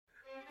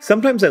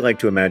Sometimes I like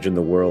to imagine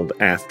the world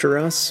after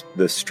us,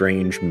 the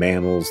strange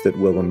mammals that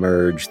will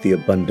emerge, the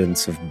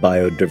abundance of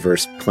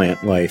biodiverse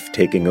plant life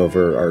taking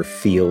over our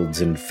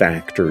fields and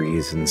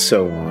factories, and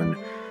so on.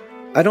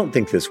 I don't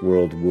think this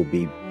world will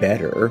be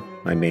better.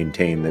 I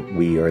maintain that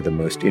we are the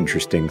most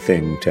interesting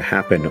thing to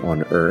happen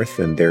on Earth,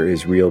 and there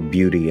is real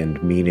beauty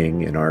and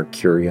meaning in our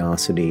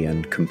curiosity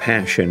and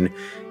compassion,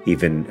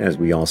 even as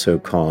we also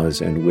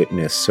cause and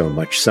witness so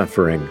much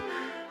suffering.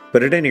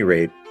 But at any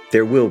rate,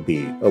 there will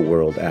be a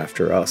world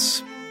after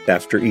us,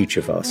 after each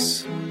of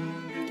us.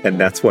 And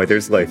that's why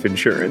there's life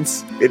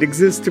insurance. It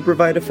exists to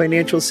provide a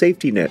financial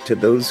safety net to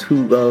those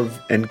who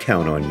love and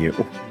count on you.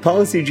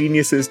 Policy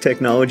Genius's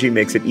technology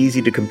makes it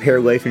easy to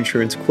compare life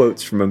insurance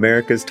quotes from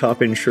America's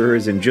top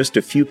insurers in just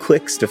a few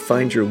clicks to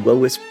find your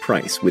lowest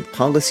price. With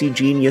Policy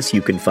Genius,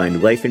 you can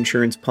find life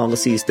insurance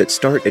policies that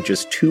start at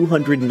just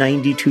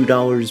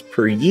 $292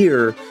 per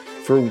year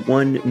for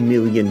 $1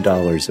 million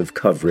of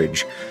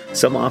coverage.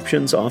 Some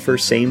options offer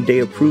same-day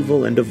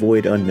approval and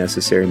avoid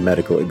unnecessary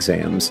medical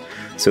exams.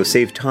 So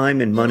save time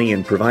and money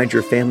and provide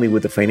your family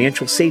with a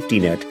financial safety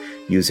net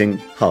using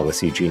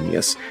Policy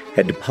Genius.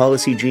 Head to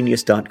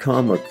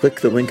PolicyGenius.com or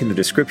click the link in the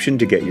description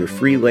to get your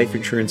free life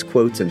insurance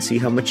quotes and see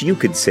how much you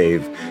could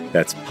save.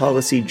 That's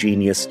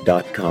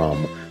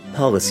PolicyGenius.com.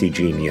 Policy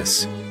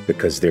Genius,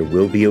 because there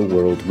will be a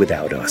world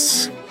without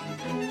us.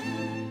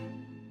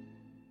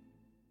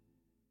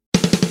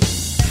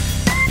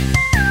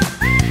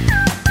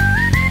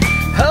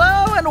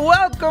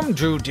 Welcome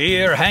to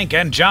Dear Hank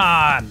and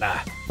John.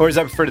 Or as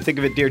I prefer to think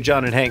of it, Dear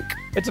John and Hank.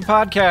 It's a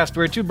podcast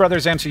where two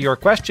brothers answer your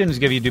questions,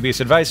 give you dubious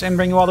advice, and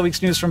bring you all the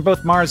week's news from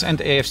both Mars and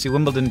AFC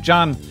Wimbledon.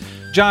 John,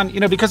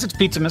 because it's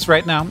Pizzamas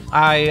right now,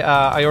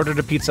 I ordered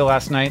a pizza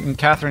last night, and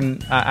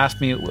Catherine asked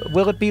me,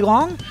 will it be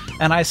long?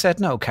 And I said,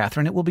 no,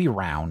 Catherine, it will be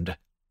round.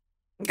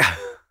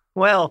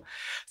 Well,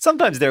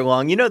 sometimes they're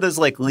long. You know those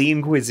like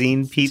lean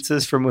cuisine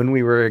pizzas from when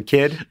we were a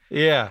kid?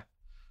 Yeah.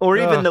 Or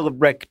even the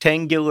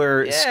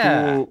rectangular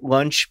school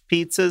lunch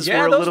pizzas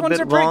were a little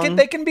bit long.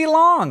 They can be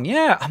long.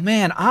 Yeah. Oh,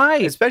 man,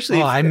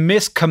 I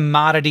miss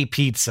commodity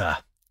pizza.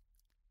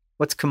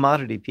 What's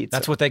commodity pizza?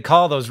 That's what they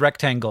call those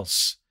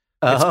rectangles.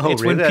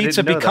 It's really? When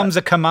pizza becomes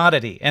a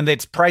commodity, and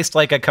it's priced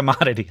like a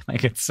commodity.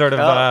 Like it's sort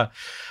of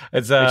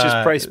it's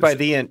just priced by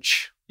the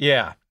inch.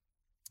 Yeah.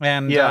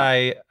 And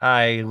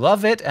I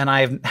love it, and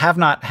I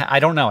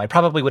don't know. I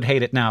probably would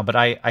hate it now, but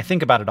I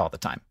think about it all the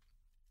time.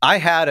 I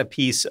had a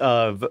piece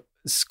of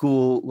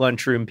school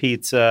lunchroom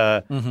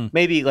pizza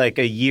maybe like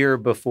a year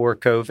before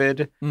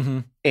COVID,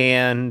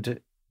 and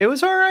it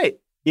was all right.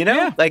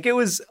 Like it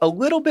was a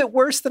little bit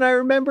worse than I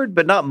remembered,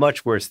 but not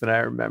much worse than I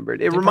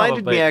remembered. It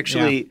reminded me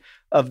actually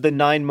of the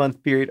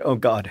 9-month period. Oh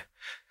God.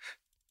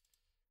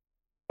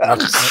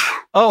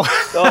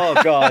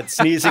 Oh God,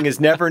 sneezing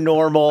is never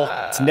normal.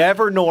 It's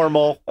never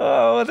normal.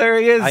 Oh, there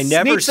he is. I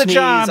never sneeze.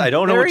 I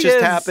don't know what just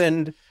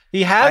happened.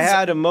 I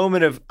had a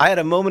moment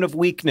of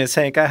weakness,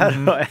 Hank.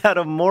 I had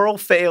a moral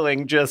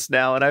failing just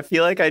now, and I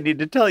feel like I need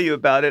to tell you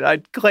about it. I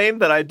claim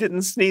that I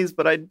didn't sneeze,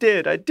 but I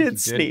did. I did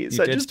sneeze.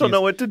 I just don't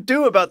know what to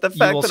do about the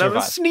fact that I'm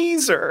a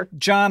sneezer.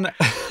 John,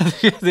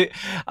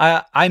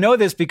 I know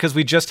this because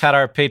we just had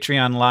our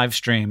Patreon live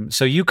stream.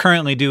 So you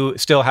currently do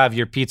still have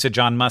your Pizza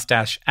John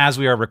mustache as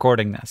we are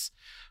recording this.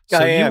 So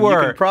I am.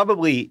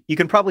 You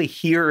can probably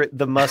hear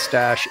the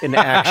mustache in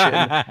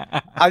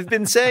action. I've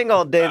been saying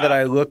all day that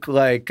I look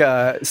like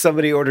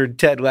somebody ordered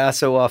Ted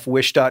Lasso off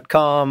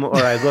Wish.com, or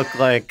I look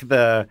like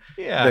the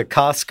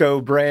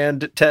Costco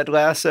brand Ted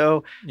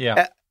Lasso.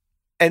 Yeah.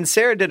 And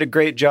Sarah did a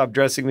great job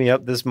dressing me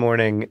up this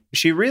morning.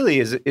 She really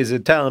is a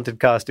talented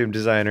costume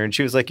designer, and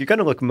she was like, "You're going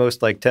to look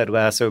most like Ted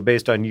Lasso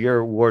based on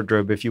your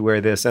wardrobe if you wear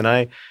this." And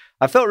I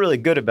felt really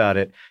good about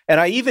it. And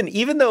I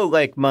even though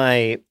like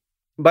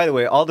by the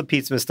way, all the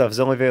Pizzamas stuff is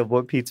only available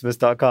at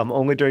Pizzamas.com.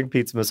 Only during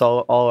Pizzamas,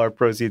 all our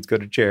proceeds go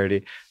to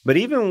charity. But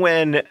even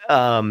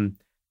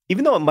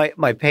though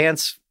my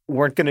pants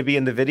weren't going to be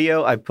in the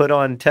video, I put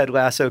on Ted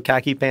Lasso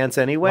khaki pants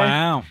anyway.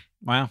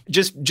 Wow.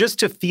 Just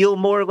to feel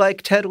more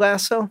like Ted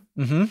Lasso.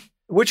 Mm-hmm.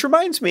 Which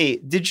reminds me,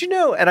 did you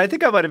know, and I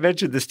think I might have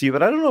mentioned this to you,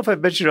 but I don't know if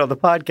I've mentioned it on the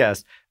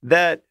podcast,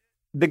 that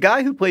the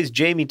guy who plays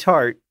Jamie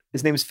Tart,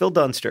 his name's Phil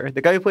Dunster,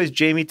 the guy who plays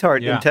Jamie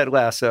Tart in Ted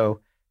Lasso,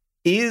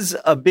 is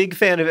a big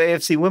fan of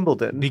AFC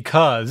Wimbledon.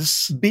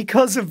 Because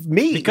of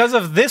me. Because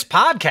of this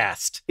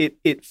podcast.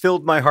 It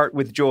filled my heart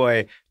with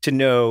joy to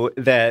know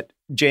that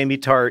Jamie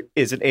Tart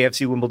is an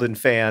AFC Wimbledon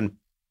fan,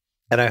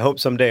 and I hope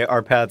someday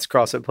our paths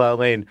cross at Plow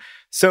Lane.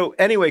 So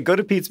anyway, go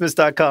to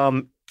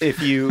Pizzamas.com if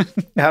you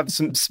have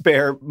some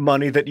spare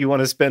money that you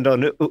want to spend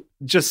on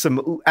just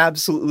some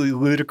absolutely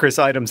ludicrous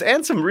items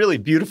and some really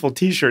beautiful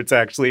T-shirts,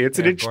 actually. It's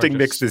an interesting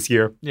mix this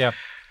year. Yeah.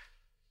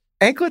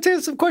 And let's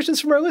answer some questions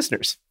from our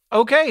listeners.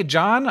 Okay,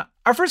 John.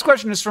 Our first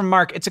question is from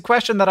Mark. It's a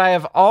question that I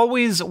have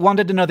always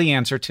wanted to know the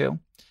answer to.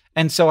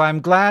 And so I'm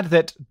glad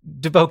that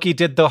Deboki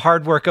did the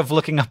hard work of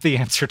looking up the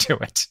answer to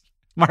it.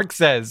 Mark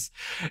says,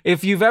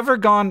 if you've ever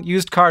gone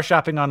used car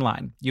shopping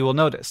online, you will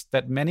notice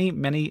that many,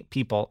 many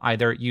people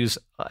either use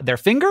their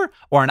finger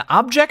or an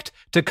object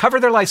to cover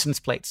their license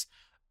plates.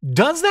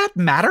 Does that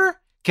matter?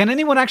 Can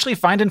anyone actually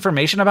find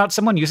information about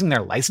someone using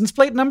their license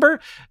plate number?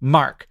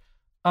 Mark.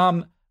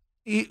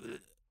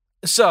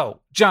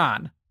 So,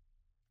 John,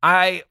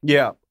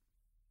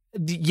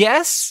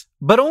 yes,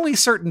 but only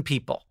certain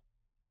people.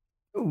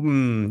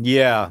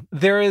 Yeah.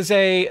 There was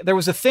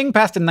a thing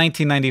passed in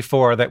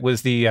 1994 that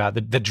was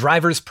the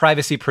Driver's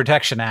Privacy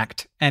Protection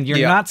Act, and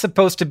you're not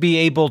supposed to be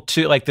able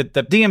to, like, the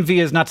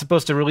DMV is not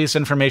supposed to release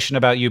information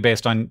about you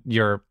based on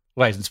your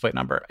license plate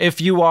number.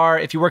 If you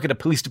work at a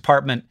police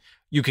department,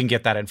 you can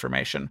get that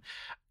information.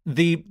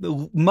 The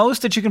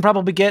most that you can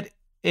probably get,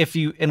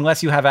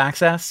 unless you have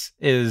access,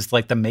 is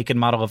like the make and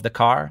model of the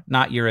car,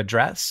 not your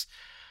address.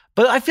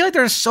 But I feel like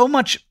there's so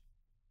much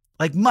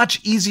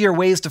easier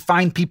ways to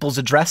find people's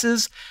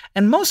addresses.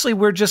 And mostly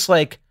we're just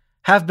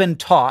have been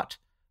taught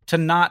to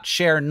not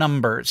share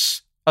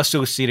numbers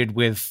associated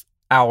with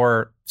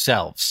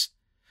ourselves.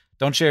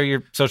 Don't share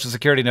your social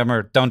security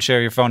number. Don't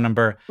share your phone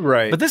number.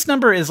 Right. But this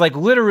number is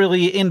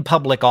literally in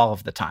public all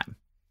of the time.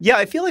 Yeah,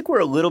 I feel like we're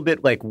a little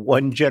bit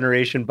one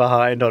generation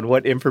behind on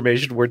what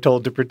information we're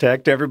told to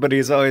protect.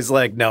 Everybody's always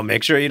no,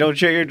 make sure you don't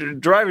share your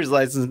driver's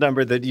license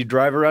number that you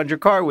drive around your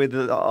car with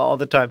all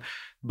the time.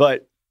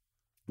 But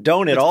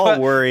don't at all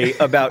worry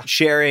about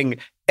sharing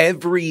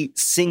every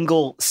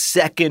single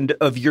second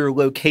of your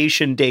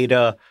location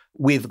data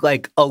with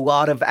a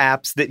lot of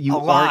apps that you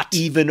aren't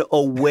even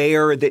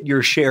aware that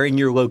you're sharing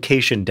your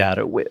location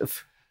data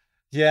with.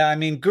 Yeah, I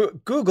mean,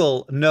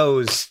 Google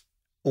knows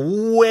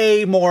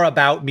way more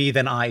about me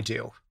than I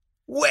do.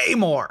 Way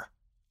more.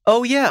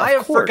 Oh, yeah. I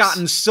have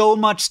forgotten so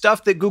much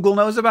stuff that Google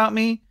knows about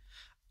me.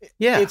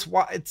 Yeah. It's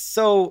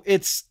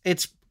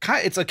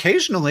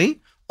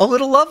occasionally a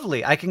little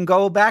lovely. I can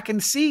go back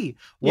and see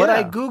what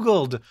I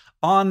Googled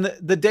on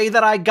the day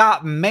that I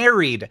got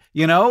married,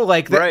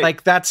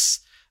 right.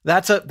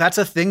 That's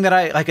a thing that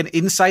I an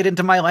insight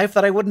into my life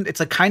that I wouldn't.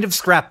 It's a kind of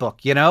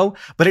scrapbook,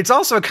 but it's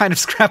also a kind of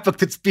scrapbook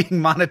that's being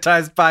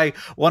monetized by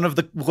one of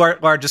the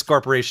largest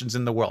corporations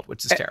in the world,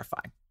 which is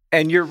terrifying.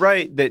 And you're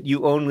right that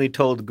you only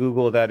told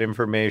Google that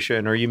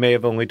information, or you may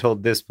have only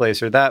told this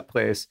place or that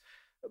place,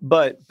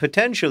 but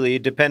potentially,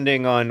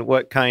 depending on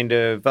what kind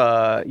of,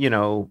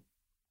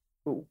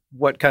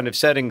 what kind of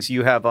settings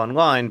you have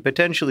online,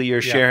 potentially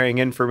you're sharing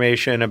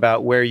information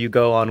about where you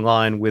go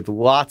online with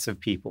lots of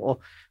people,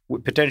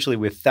 potentially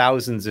with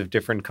thousands of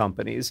different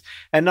companies.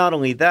 And not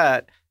only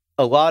that,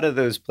 a lot of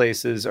those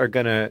places are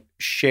going to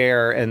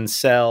share and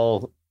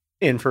sell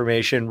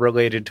information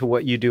related to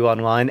what you do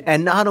online.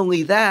 And not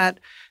only that,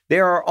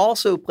 there are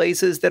also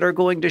places that are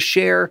going to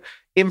share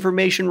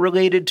information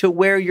related to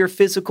where your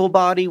physical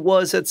body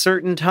was at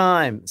certain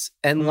times.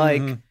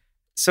 And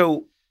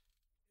so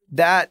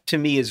that to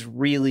me is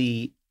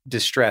really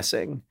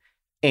distressing.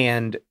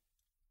 And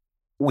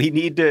we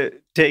need to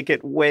take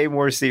it way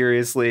more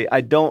seriously.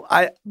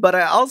 But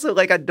I also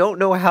I don't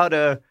know how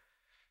to,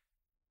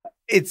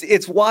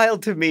 it's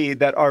wild to me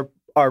that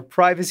our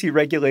privacy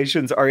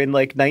regulations are in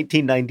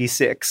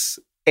 1996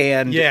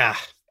 and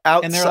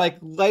outside, and they're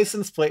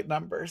license plate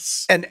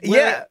numbers. And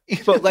but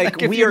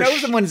if you know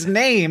someone's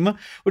name,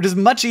 which is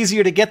much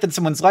easier to get than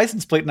someone's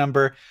license plate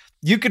number,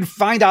 you can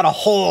find out a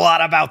whole lot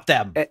about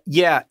them.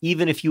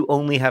 Even if you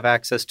only have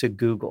access to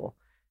Google.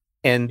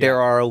 And there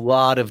are a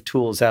lot of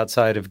tools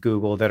outside of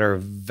Google that are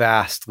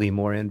vastly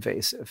more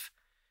invasive.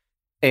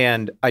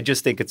 And I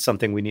just think it's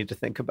something we need to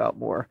think about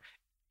more.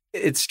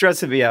 It's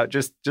stressing me out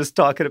just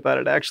talking about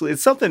it, actually.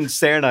 It's something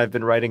Sarah and I have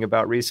been writing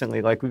about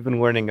recently. We've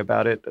been learning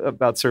about it,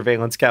 about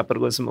surveillance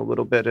capitalism a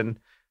little bit. And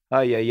All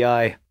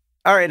right,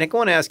 Nick, I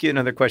want to ask you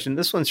another question.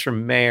 This one's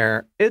from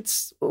Mare.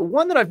 It's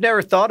one that I've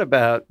never thought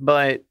about,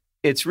 but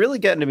it's really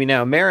getting to me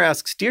now. Mare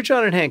asks, Dear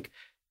John and Hank,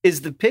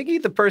 is the piggy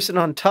the person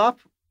on top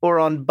or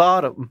on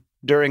bottom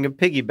during a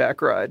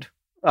piggyback ride?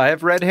 I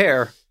have red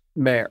hair,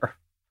 Mare.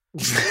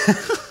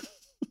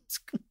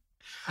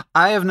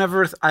 I have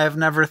never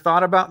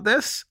thought about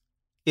this.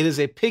 It is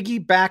a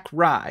piggyback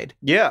ride.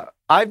 Yeah,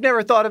 I've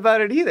never thought about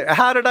it either.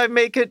 How did I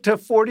make it to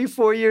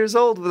 44 years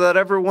old without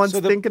ever once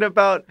thinking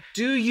about?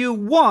 Do you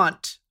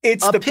want a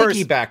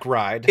piggyback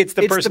ride? It's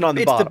the person on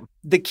the bottom.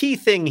 The key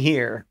thing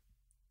here,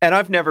 and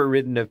I've never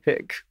ridden a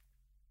pig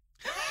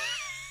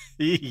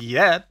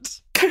yet.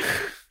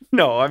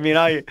 No, I mean,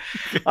 I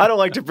don't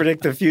like to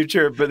predict the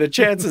future, but the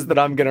chances that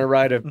I'm going to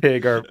ride a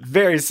pig are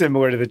very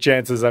similar to the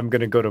chances I'm going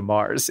to go to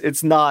Mars.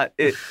 It's not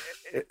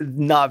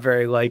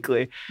very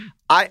likely.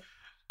 I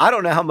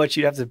don't know how much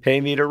you'd have to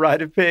pay me to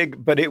ride a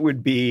pig, but it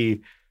would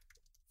be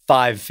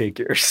 5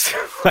 figures.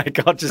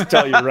 I'll just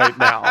tell you right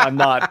now, I'm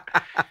not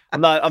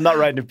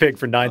riding a pig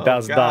for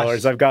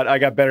 $9,000. I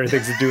got better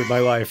things to do with my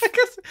life.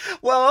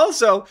 Well,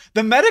 also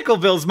the medical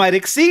bills might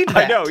exceed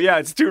that. I know. Yeah,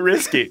 it's too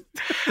risky.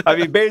 I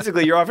mean,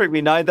 basically, you're offering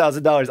me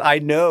 $9,000. I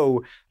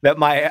know that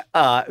my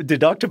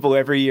deductible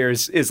every year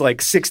is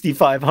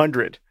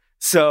 $6,500.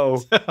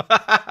 So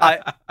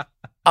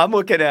I'm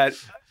looking at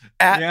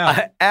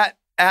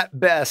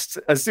best,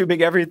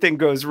 assuming everything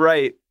goes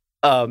right.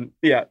 So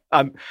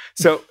I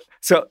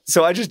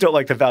just don't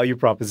like the value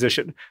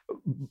proposition.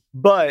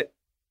 But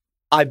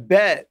I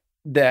bet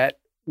that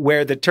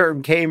where the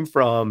term came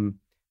from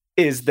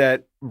is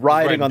that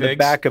riding on the pigs.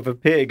 back of a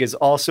pig is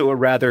also a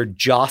rather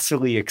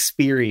jostly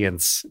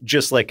experience,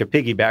 just like a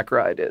piggyback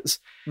ride is.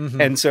 Mhm.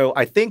 And so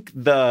I think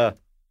the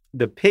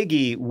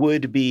piggy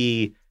would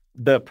be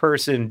the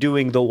person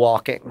doing the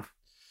walking,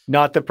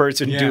 not the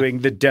person Yeah. doing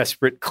the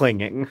desperate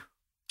clinging.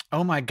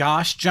 Oh my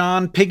gosh,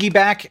 John,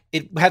 piggyback,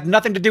 it had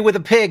nothing to do with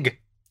a pig.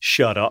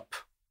 Shut up.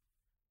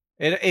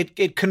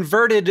 It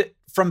converted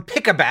from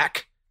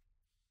pickaback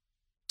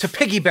to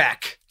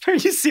piggyback. Are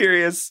you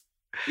serious?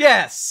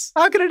 Yes.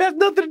 How can it have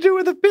nothing to do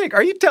with a pig?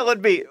 Are you telling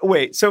me?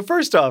 Wait, so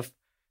first off,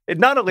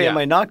 not only am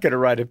I not going to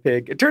ride a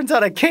pig, it turns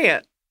out I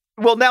can't.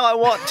 Well, now I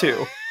want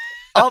to.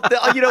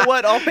 You know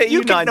what? I'll pay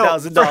you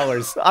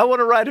 $9,000. I want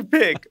to ride a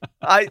pig.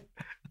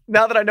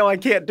 Now that I know I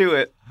can't do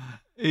it.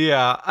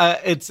 Yeah,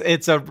 it's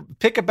a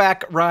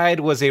pickaback ride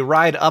was a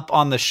ride up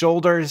on the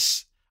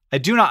shoulders. I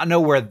do not know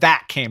where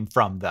that came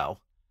from, though.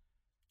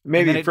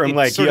 Maybe it from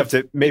like you have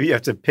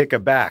to pick a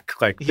back,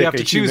 like you have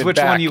to choose which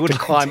one you would to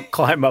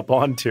climb up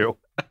onto.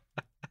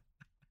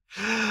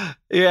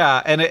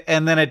 Yeah,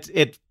 and then it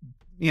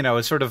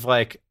it's sort of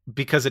like,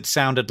 because it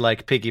sounded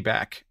like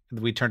piggyback,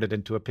 we turned it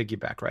into a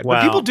piggyback ride. Wow.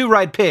 But people do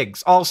ride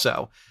pigs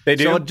also. They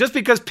do. So just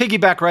because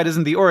piggyback ride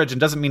isn't the origin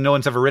doesn't mean no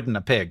one's ever ridden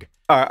a pig.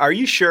 Are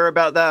you sure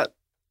about that?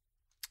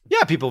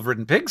 Yeah, people have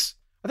ridden pigs.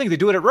 I think they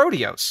do it at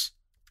rodeos.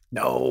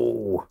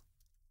 No.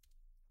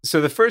 So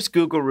the first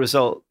Google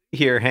result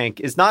here, Hank,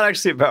 is not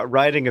actually about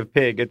riding a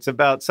pig. It's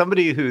about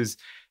somebody who's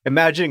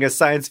imagining a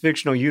science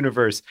fictional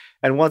universe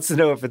and wants to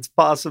know if it's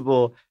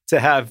possible to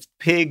have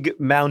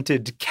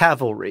pig-mounted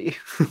cavalry,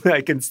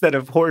 like instead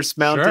of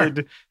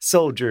horse-mounted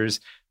soldiers,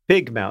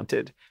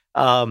 pig-mounted.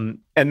 And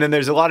then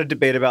there's a lot of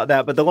debate about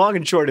that. But the long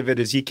and short of it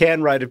is you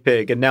can ride a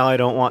pig, and now I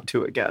don't want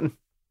to again.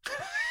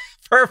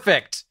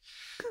 Perfect.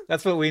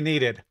 That's what we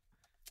needed.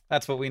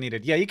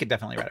 Yeah, you could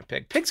definitely ride a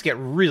pig. Pigs get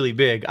really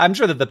big. I'm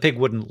sure that the pig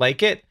wouldn't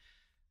like it.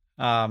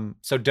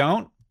 So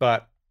don't,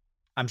 but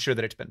I'm sure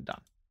that it's been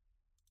done.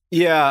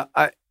 Yeah,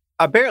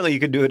 apparently you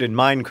can do it in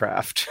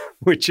Minecraft,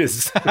 which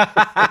is...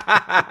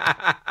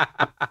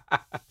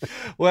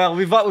 Well,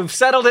 we've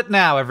settled it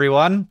now,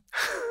 everyone.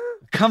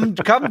 Come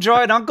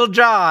join Uncle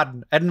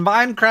John in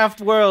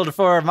Minecraft World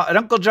for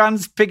Uncle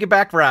John's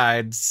piggyback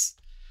rides.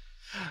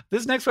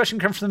 This next question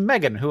comes from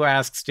Megan, who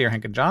asks, Dear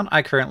Hank and John,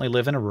 I currently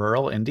live in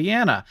rural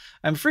Indiana.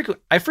 I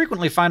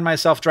frequently find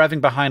myself driving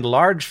behind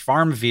large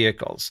farm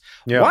vehicles.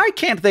 Yeah. Why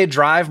can't they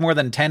drive more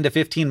than 10 to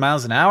 15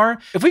 miles an hour?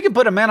 If we could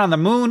put a man on the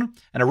moon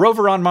and a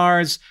rover on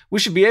Mars, we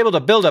should be able to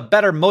build a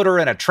better motor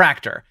and a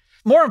tractor.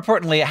 More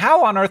importantly,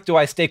 how on earth do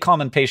I stay calm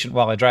and patient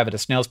while I drive at a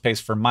snail's pace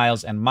for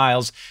miles and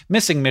miles?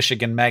 Missing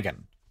Michigan,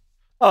 Megan.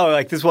 Oh,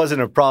 like this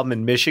wasn't a problem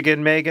in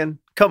Michigan, Megan?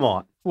 Come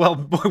on.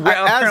 Well,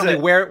 apparently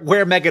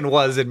where Megan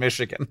was in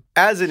Michigan.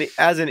 As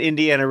an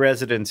Indiana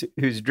resident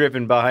who's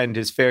driven behind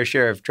his fair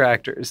share of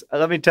tractors,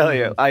 let me tell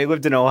you, I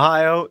lived in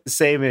Ohio,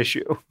 same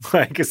issue.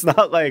 Like, it's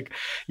not like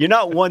you're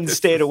not one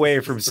state away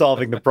from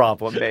solving the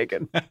problem,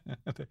 Megan.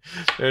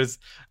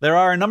 There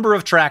are a number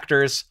of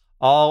tractors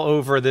all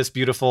over this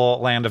beautiful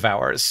land of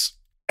ours.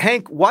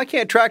 Hank, why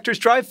can't tractors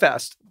drive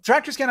fast?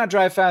 Tractors cannot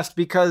drive fast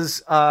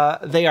because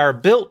they are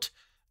built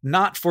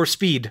not for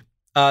speed.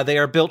 They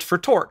are built for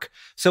torque.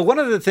 So one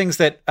of the things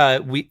that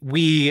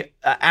we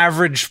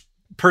average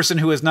person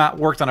who has not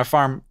worked on a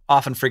farm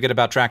often forget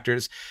about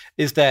tractors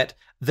is that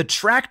the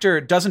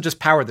tractor doesn't just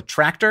power the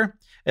tractor.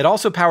 It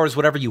also powers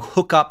whatever you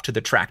hook up to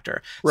the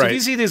tractor. So if you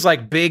see these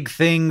like big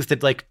things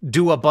that like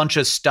do a bunch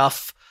of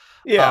stuff.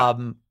 Yeah.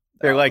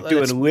 They're like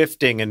doing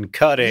lifting and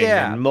cutting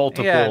and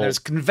multiple. Yeah, there's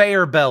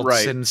conveyor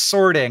belts and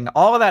sorting.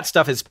 All of that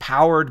stuff is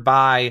powered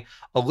by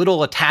a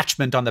little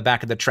attachment on the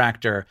back of the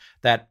tractor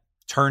that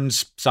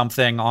turns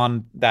something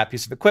on that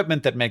piece of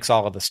equipment that makes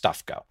all of the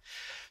stuff go.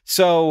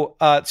 So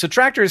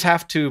tractors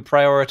have to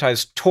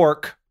prioritize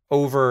torque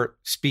over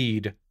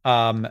speed.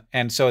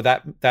 And so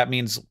that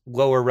means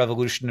lower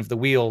revolution of the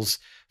wheels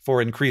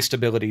for increased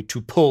ability to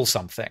pull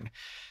something.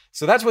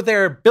 So that's what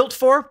they're built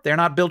for. They're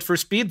not built for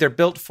speed. They're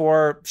built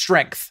for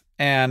strength.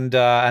 And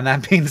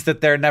that means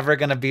that they're never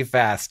going to be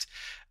fast.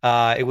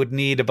 It would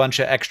need a bunch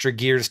of extra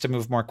gears to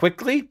move more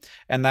quickly,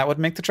 and that would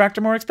make the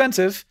tractor more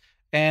expensive.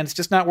 And it's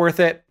just not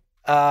worth it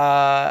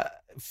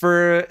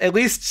for at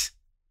least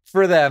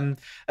for them.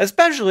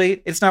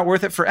 Especially, it's not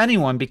worth it for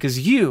anyone because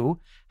you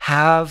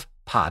have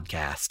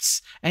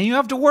podcasts, and you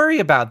have to worry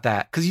about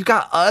that because you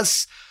got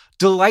us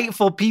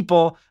delightful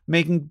people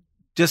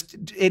just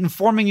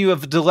informing you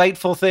of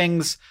delightful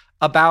things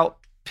about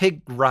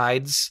pig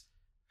rides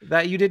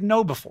that you didn't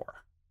know before.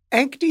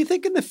 Hank, do you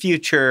think in the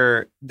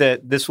future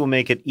that this will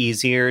make it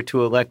easier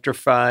to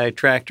electrify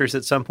tractors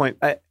at some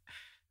point?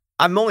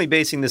 I'm only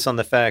basing this on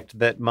the fact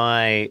that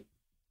my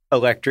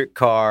electric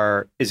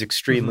car is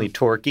extremely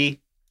torquey.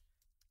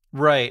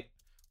 Right.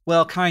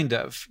 Well, kind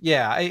of.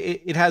 Yeah.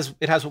 It has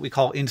what we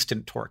call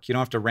instant torque. You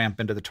don't have to ramp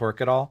into the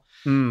torque at all.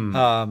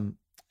 But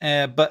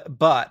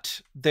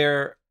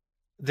there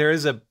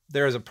is a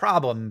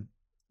problem,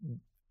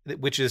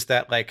 which is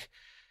that like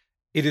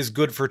it is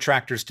good for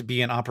tractors to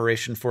be in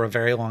operation for a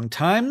very long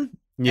time.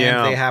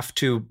 Yeah. And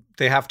they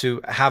they have to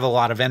have a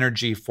lot of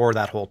energy for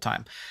that whole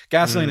time.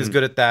 Gasoline is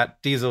good at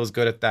that. Diesel is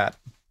good at that.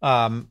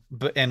 And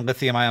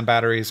lithium ion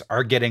batteries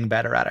are getting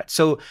better at it.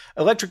 So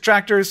electric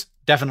tractors,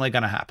 definitely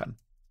going to happen.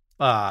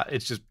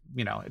 It's just,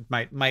 it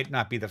might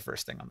not be the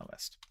first thing on the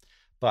list,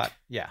 but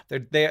yeah,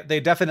 they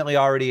definitely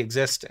already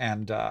exist.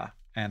 And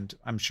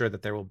I'm sure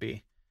that there will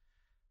be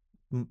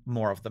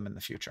more of them in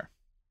the future.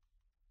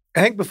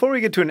 Hank, before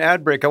we get to an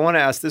ad break, I want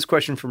to ask this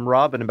question from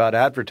Robin about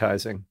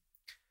advertising.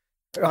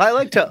 I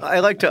like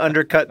to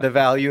undercut the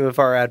value of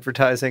our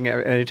advertising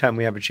anytime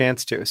we have a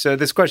chance to. So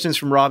this question is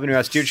from Robin, who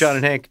asked, "Dear John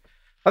and Hank,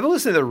 I've been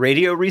listening to the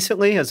radio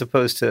recently as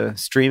opposed to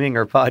streaming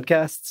or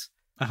podcasts."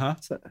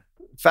 It's a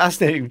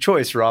fascinating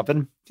choice,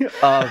 Robin.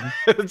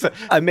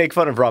 I make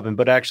fun of Robin,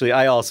 but actually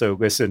I also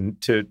listen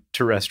to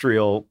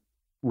terrestrial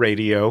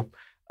radio.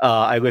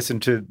 I listen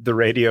to the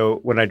radio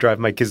when I drive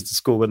my kids to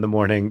school in the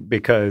morning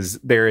because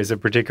there is a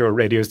particular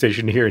radio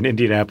station here in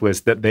Indianapolis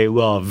that they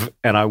love,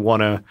 and I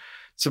want to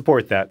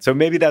support that. So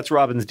maybe that's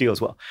Robin's deal as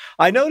well.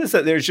 I noticed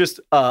that there's just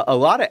a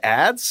lot of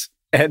ads,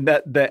 and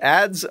that the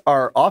ads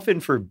are often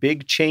for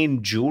big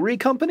chain jewelry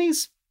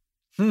companies.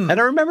 And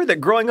I remember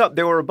that growing up,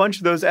 there were a bunch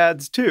of those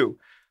ads too.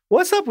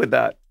 What's up with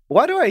that?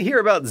 Why do I hear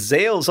about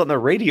Zales on the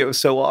radio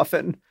so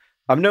often?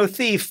 I'm no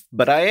thief,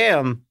 but I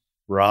am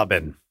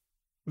Robin.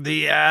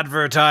 The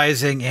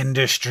advertising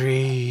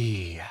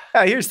industry.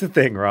 Here's the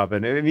thing,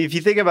 Robin. I mean, if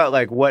you think about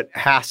like what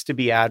has to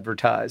be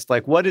advertised,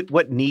 like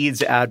what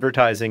needs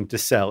advertising to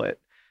sell it.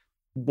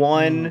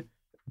 One,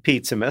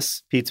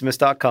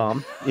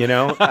 Pizzamas.com,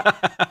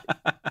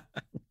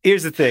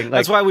 Here's the thing.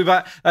 Like, that's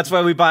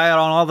why we buy it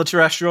on all the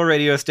terrestrial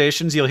radio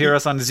stations. You'll hear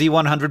us on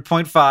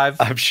Z100.5.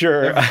 I'm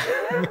sure.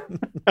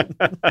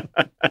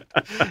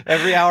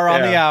 Every hour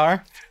on the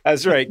hour.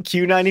 That's right.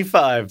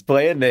 Q95,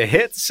 playing the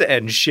hits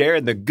and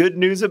sharing the good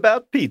news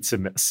about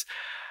Pizzamas.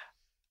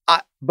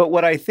 But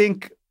what I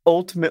think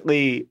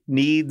ultimately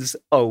needs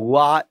a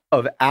lot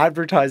of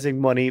advertising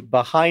money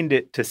behind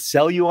it to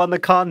sell you on the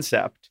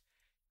concept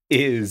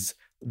is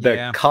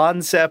the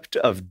concept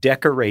of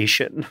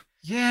decoration.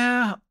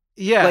 Yeah.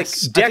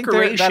 Yes. Like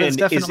decoration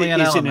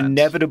is an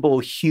inevitable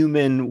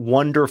human,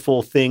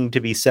 wonderful thing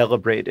to be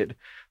celebrated.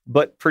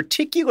 But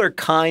particular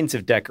kinds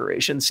of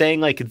decoration,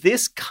 saying like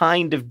this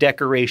kind of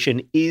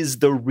decoration is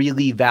the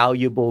really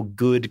valuable,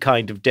 good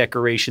kind of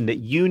decoration that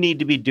you need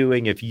to be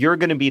doing if you're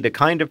going to be the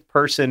kind of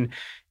person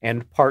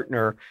and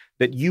partner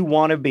that you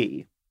want to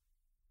be.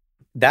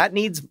 That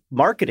needs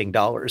marketing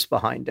dollars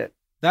behind it.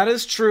 That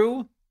is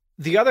true.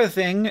 The other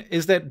thing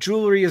is that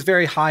jewelry is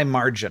very high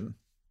margin.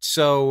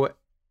 So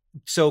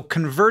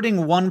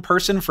converting one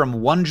person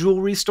from one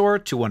jewelry store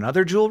to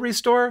another jewelry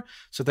store,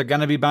 so they're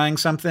going to be buying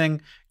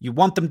something, you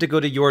want them to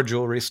go to your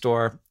jewelry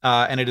store,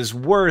 and it is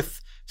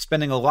worth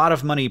spending a lot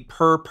of money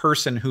per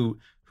person who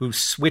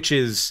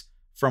switches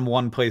from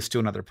one place to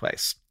another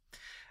place.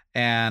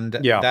 And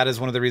that is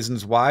one of the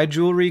reasons why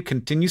jewelry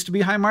continues to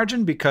be high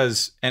margin,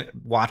 because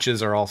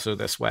watches are also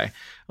this way.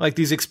 Like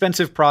these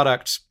expensive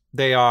products,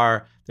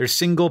 they're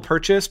single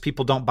purchase.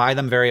 People don't buy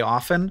them very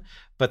often,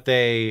 but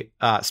they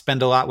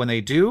spend a lot when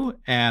they do.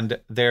 And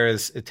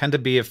it tend to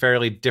be a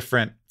fairly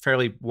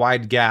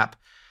wide gap,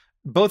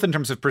 both in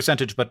terms of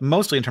percentage, but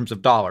mostly in terms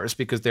of dollars,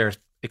 because they're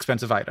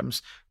expensive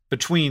items,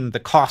 between the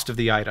cost of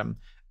the item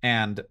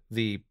and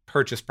the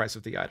purchase price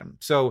of the item.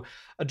 So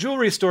a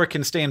jewelry store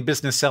can stay in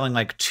business selling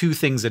like 2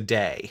 things a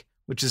day,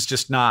 which is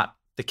just not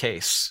the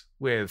case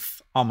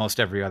with almost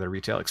every other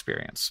retail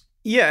experience.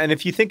 Yeah, and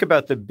if you think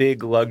about the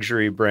big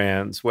luxury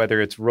brands, whether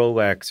it's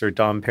Rolex or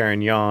Dom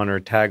Perignon or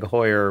Tag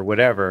Heuer or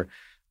whatever,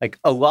 like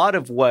a lot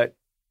of what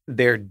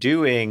they're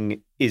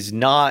doing is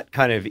not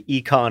kind of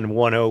Econ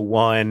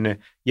 101.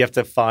 You have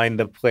to find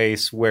the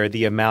place where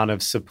the amount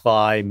of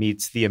supply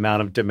meets the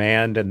amount of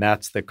demand, and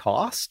that's the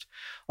cost.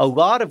 A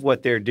lot of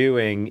what they're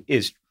doing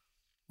is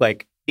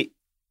like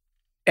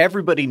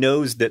everybody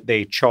knows that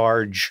they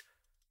charge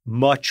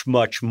much,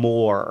 much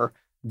more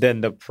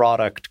than the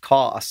product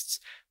costs.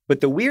 But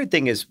the weird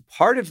thing is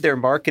part of their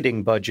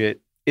marketing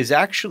budget is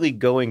actually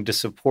going to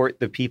support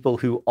the people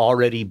who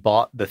already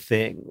bought the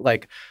thing.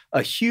 Like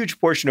a huge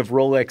portion of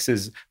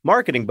Rolex's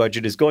marketing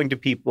budget is going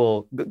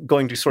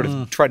to sort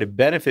of try to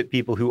benefit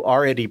people who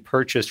already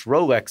purchased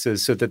Rolexes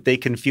so that they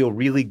can feel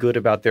really good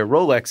about their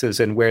Rolexes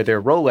and wear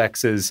their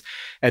Rolexes.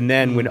 And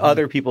then when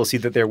other people see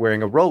that they're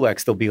wearing a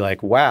Rolex, they'll be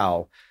like,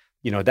 wow,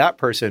 that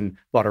person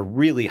bought a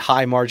really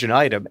high margin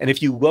item. And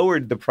if you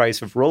lowered the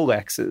price of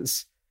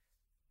Rolexes,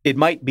 it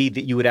might be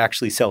that you would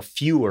actually sell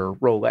fewer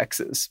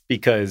Rolexes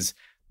because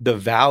the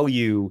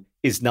value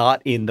is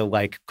not in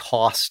the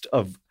cost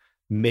of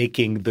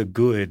making the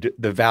good.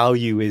 The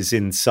value is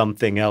in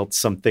something else,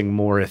 something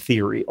more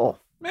ethereal.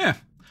 Yeah,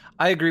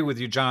 I agree with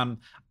you, John.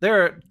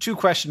 There are 2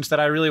 questions that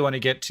I really want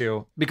to get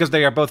to because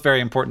they are both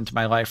very important to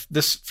my life.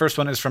 This first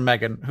one is from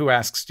Megan, who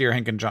asks, Dear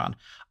Hank and John,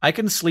 I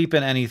can sleep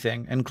in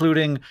anything,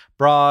 including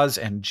bras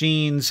and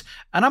jeans,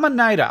 and I'm a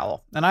night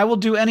owl, and I will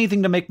do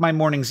anything to make my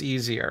mornings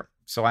easier.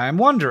 So I am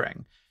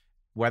wondering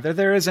whether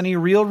there is any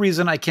real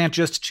reason I can't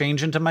just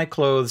change into my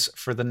clothes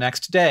for the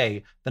next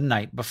day the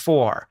night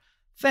before.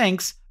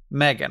 Thanks,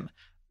 Megan,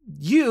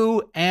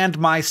 you and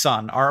my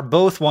son are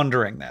both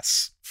wondering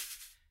this.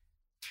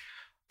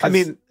 I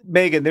mean,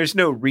 Megan, there's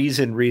no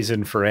reason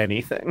for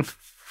anything.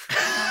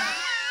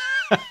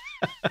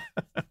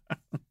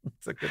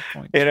 That's a good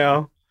point. You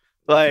know,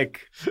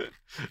 like,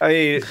 I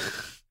mean,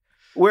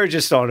 we're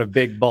just on a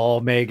big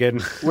ball,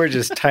 Megan. We're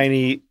just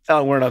tiny.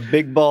 We're on a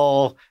big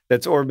ball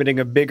that's orbiting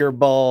a bigger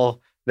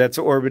ball that's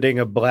orbiting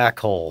a black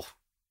hole.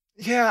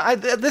 Yeah,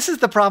 this is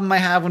the problem I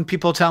have when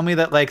people tell me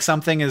that like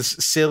something is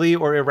silly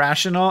or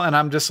irrational, and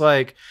I'm just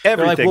like,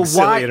 everything's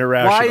silly and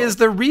irrational. Why is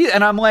the reason?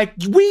 And I'm like,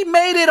 we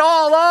made it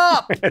all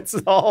up. It's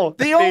all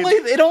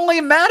it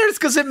only matters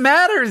because it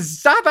matters.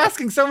 Stop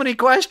asking so many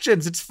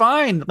questions. It's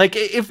fine.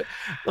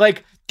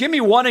 Like give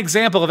me one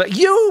example of it.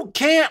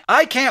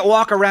 I can't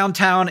walk around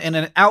town in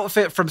an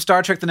outfit from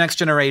Star Trek: The Next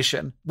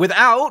Generation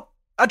without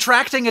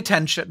attracting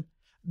attention.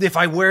 If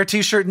I wear a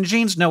t-shirt and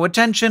jeans, no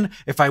attention.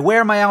 If I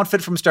wear my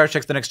outfit from Star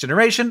Trek: The Next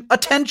Generation,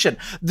 attention.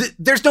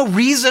 There's no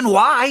reason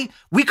why.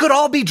 We could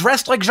all be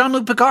dressed like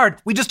Jean-Luc Picard.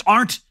 We just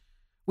aren't.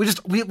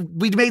 We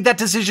made that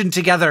decision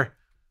together.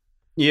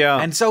 Yeah.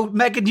 And so,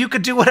 Megan, you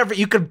could do whatever.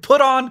 You could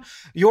put on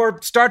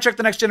your Star Trek: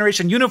 The Next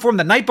Generation uniform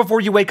the night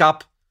before you wake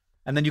up,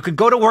 and then you can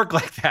go to work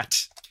like that.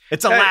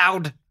 It's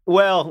allowed.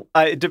 Well,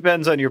 it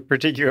depends on your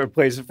particular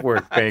place of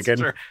work,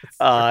 Megan.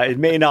 It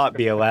may not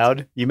be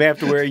allowed. You may have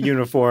to wear a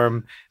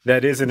uniform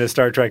that isn't a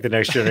Star Trek: The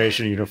Next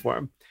Generation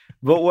uniform.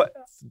 But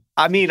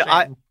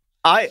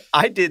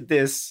I did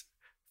this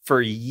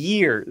for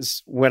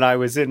years when I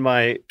was in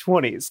my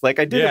 20s. Like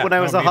I did it when I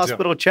was a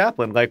hospital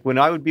chaplain. Like when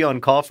I would be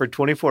on call for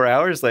 24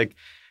 hours, like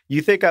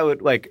you think I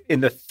would like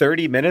in the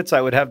 30 minutes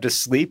I would have to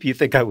sleep, you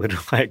think I would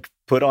like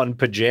put on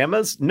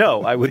pajamas?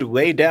 No, I would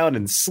lay down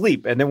and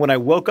sleep. And then when I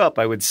woke up,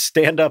 I would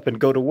stand up and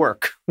go to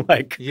work.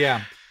 Like,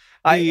 yeah.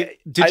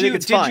 Did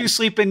you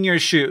sleep in your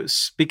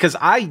shoes? Because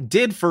I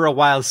did for a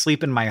while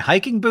sleep in my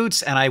hiking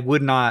boots, and I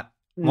would not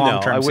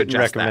long-term I wouldn't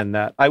recommend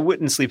that. I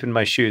wouldn't sleep in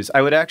my shoes.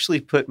 I would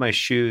actually put my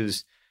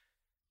shoes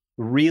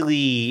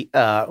really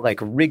like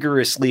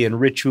rigorously and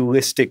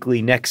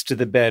ritualistically next to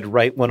the bed,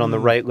 right one on the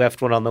right,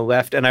 left one on the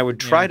left. And I would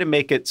try to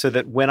make it so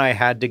that when I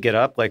had to get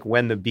up, like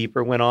when the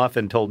beeper went off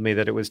and told me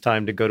that it was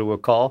time to go to a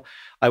call,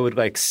 I would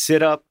like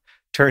sit up,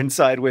 turn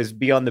sideways,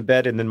 be on the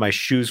bed, and then my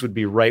shoes would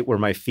be right where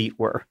my feet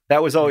were.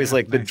 That was always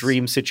the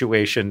dream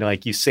situation.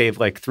 Like you save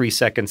like 3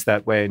 seconds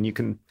that way, and you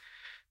can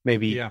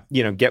maybe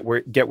get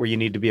where you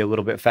need to be a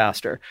little bit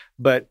faster.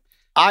 But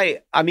I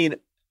mean,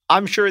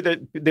 I'm sure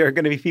that there are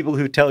going to be people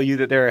who tell you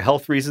that there are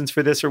health reasons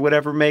for this or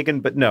whatever, Megan.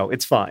 But no,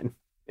 it's fine.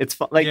 It's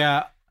fine.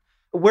 Like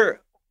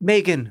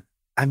Megan.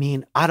 I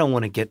mean, I don't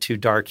want to get too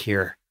dark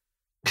here,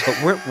 but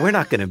we're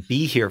not going to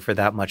be here for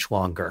that much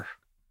longer.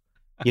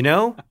 You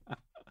know.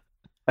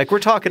 Like we're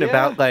talking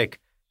about I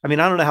mean,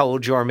 I don't know how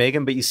old you are,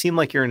 Megan, but you seem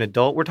like you're an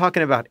adult. We're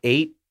talking about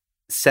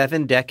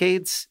 8-7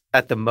 decades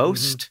at the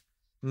most.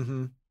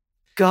 Mm-hmm.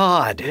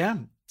 God. Yeah.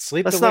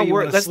 Sleep. Let's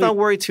not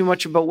worry too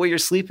much about what you're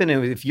sleeping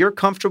in. If you're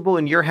comfortable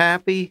and you're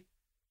happy,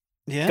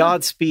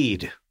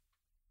 Godspeed.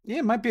 Yeah,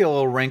 it might be a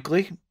little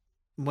wrinkly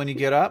when you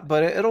get up,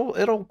 but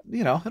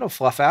it'll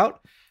fluff out.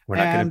 We're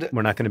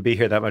not going to be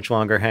here that much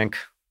longer, Hank.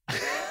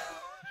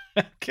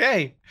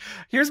 Okay.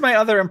 Here's my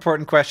other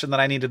important question that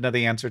I need to know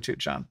the answer to,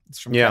 John. It's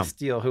from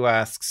Castile, who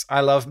asks,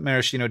 I love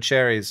maraschino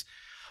cherries,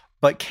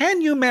 but can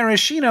you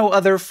maraschino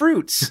other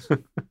fruits?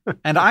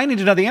 And I need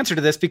to know the answer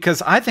to this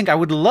because I think I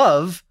would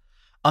love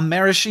a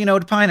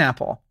maraschinoed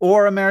pineapple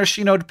or a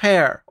maraschinoed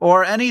pear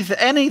or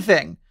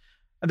anything.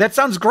 That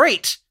sounds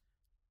great.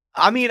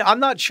 I mean, I'm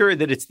not sure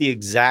that it's the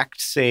exact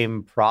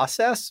same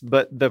process,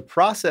 but the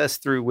process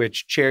through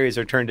which cherries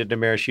are turned into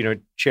maraschino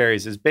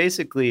cherries is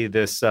basically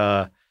this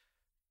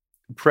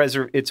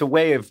it's a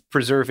way of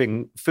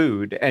preserving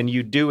food, and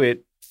you do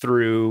it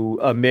through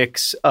a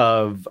mix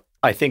of,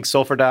 I think,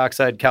 sulfur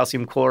dioxide,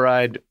 calcium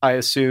chloride, I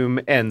assume,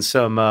 and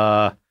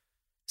some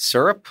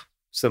syrup,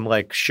 some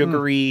like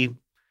sugary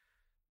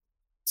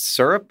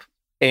syrup.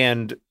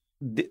 And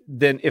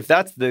then if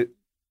that's the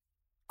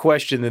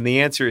question, then the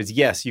answer is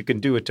yes, you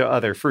can do it to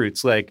other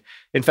fruits. Like,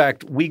 in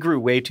fact, we grew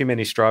way too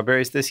many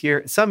strawberries this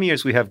year. Some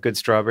years we have good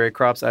strawberry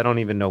crops. I don't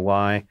even know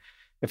why.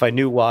 If I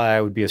knew why,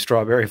 I would be a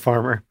strawberry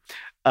farmer.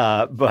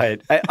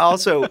 But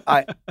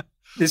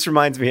this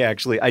reminds me,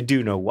 actually, I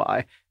do know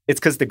why. It's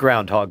because the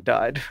groundhog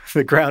died.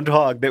 The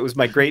groundhog that was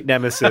my great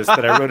nemesis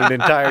that I wrote an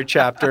entire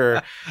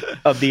chapter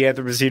of the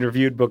Anthropocene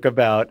Reviewed book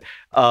about,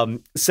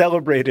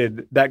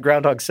 that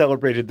groundhog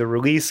celebrated the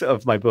release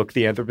of my book,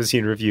 The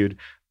Anthropocene Reviewed,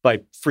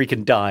 by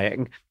freaking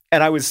dying.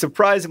 And I was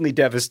surprisingly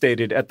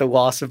devastated at the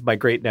loss of my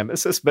great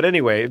nemesis. But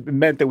anyway, it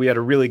meant that we had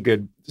a really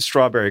good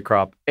strawberry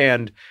crop,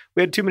 and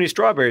we had too many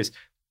strawberries.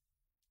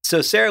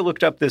 So Sarah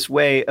looked up this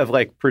way of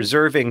like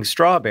preserving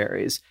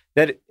strawberries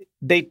that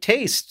they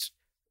taste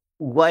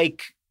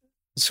like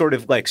sort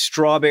of like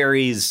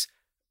strawberries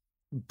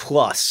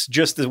plus,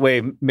 just the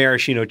way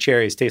maraschino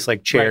cherries taste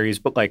like cherries,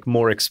 but like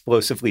more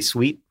explosively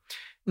sweet.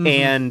 Mm-hmm.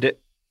 And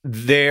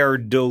they're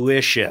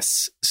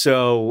delicious.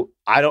 So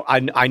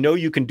I know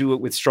you can do it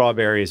with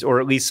strawberries,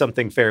 or at least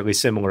something fairly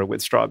similar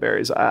with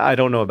strawberries. I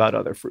don't know about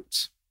other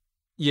fruits.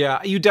 Yeah,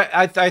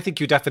 I think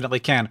you definitely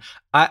can.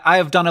 I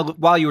have done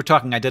while you were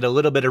talking, I did a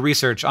little bit of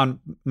research on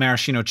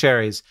maraschino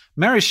cherries.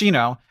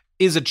 Maraschino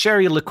is a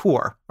cherry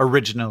liqueur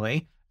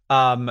originally.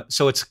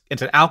 So it's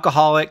an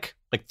alcoholic,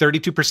 like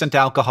 32%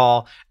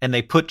 alcohol, and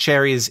they put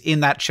cherries in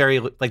that cherry,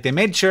 like they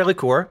made cherry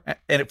liqueur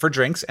and for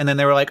drinks, and then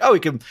they were like, oh, we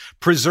can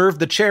preserve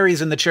the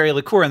cherries in the cherry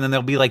liqueur, and then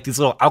there'll be like these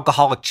little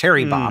alcoholic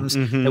cherry bombs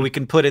that we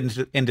can put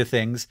into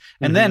things.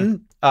 And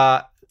then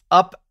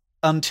up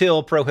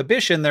until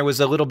Prohibition, there was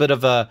a little bit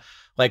of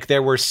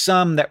there were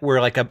some that were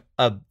like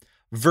a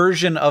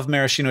version of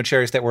maraschino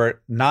cherries that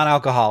were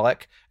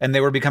non-alcoholic, and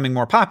they were becoming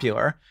more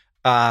popular.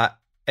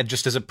 And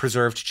just as a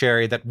preserved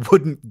cherry that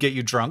wouldn't get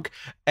you drunk.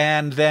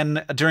 And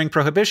then during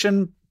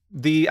Prohibition,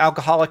 the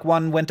alcoholic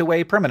one went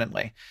away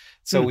permanently.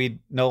 So we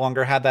no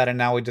longer had that, and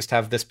now we just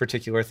have this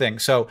particular thing.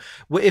 So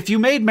if you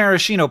made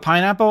maraschino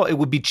pineapple, it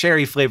would be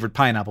cherry-flavored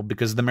pineapple,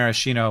 because the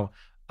maraschino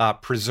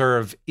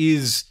preserve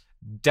is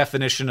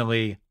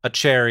definitionally a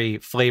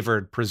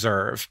cherry-flavored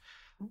preserve.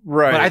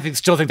 Right. But I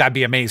still think that'd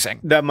be amazing.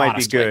 That might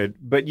be good.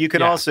 But you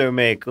can also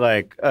make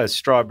like a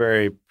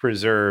strawberry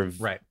preserve.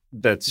 Right.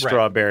 That's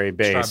strawberry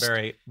based.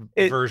 Strawberry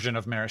version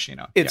of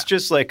maraschino. It's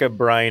just like a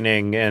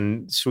brining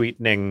and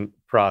sweetening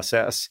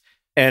process.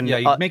 And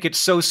you make it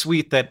so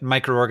sweet that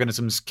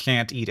microorganisms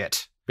can't eat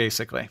it,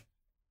 basically.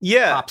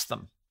 Yeah. Pops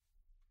them.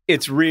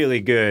 It's really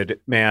good,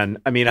 man.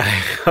 I mean,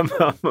 I'm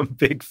a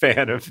big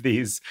fan of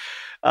these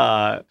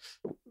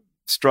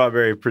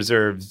strawberry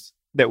preserves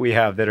that we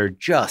have that are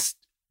just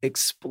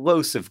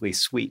explosively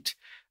sweet.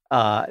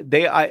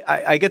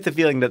 I get the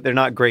feeling that they're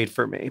not great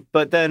for me,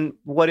 but then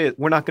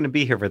we're not going to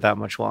be here for that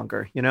much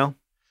longer, you know?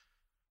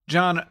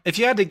 John, if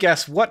you had to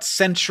guess, what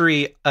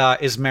century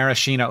is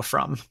maraschino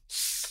from?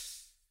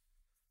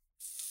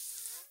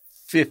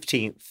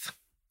 15th.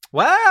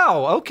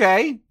 Wow.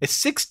 Okay. It's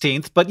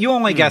 16th, but you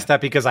only guessed that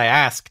because I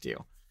asked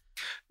you.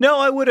 No,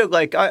 I would have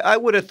I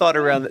would have thought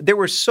around. There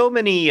were so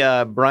many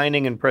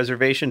brining and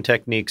preservation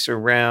techniques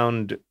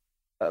around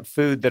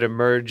food that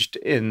emerged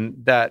in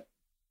that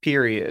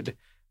period.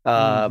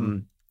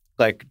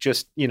 Like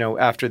just,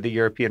 after the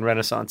European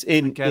Renaissance. I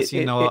guess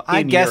you know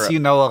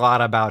a lot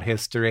about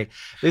history.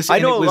 I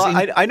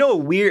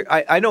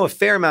know a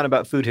fair amount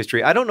about food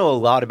history. I don't know a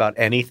lot about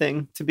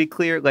anything, to be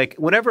clear. Like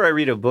whenever I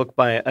read a book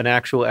by an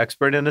actual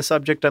expert in a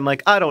subject, I'm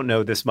like, I don't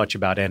know this much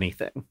about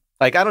anything.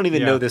 Like I don't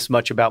even know this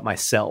much about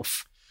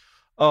myself.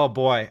 Oh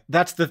boy,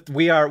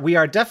 we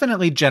are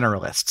definitely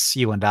generalists,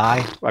 you and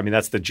I. I mean,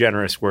 that's the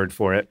generous word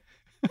for it.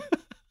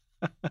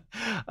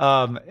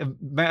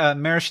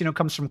 Maraschino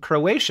comes from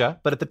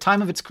Croatia, but at the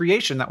time of its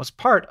creation, that was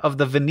part of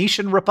the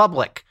Venetian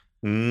Republic.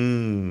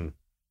 Oh,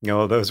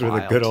 those were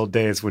the good old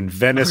days when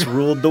Venice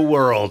ruled the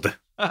world.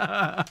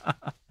 Now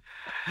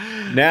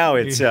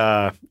it's,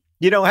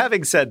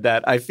 having said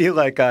that, I feel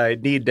like I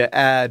need to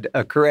add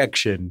a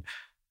correction.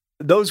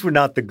 Those were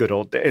not the good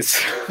old days.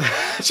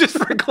 Just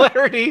for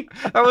clarity,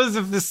 that was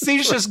the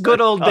facetious good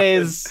old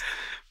days.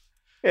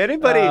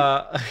 Anybody?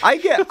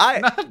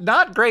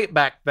 Not great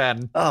back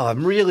then. Oh,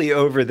 I'm really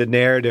over the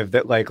narrative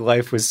that like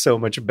life was so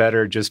much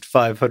better just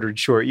 500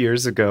 short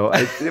years ago.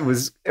 It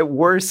was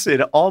worse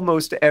in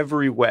almost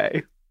every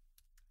way.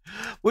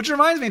 Which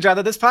reminds me, John,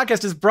 that this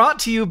podcast is brought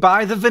to you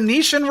by the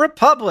Venetian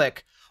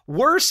Republic.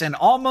 Worse in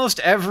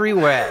almost every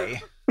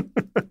way.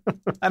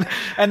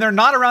 and they're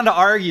not around to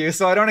argue,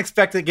 so I don't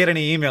expect to get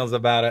any emails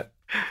about it.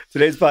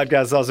 Today's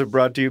podcast is also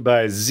brought to you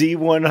by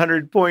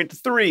Z100.3.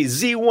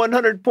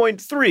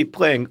 Z100.3,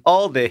 playing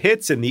all the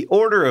hits in the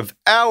order of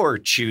our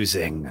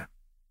choosing.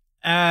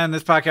 And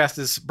this podcast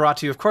is brought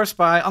to you, of course,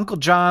 by Uncle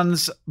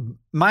John's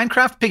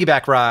Minecraft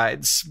piggyback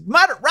rides.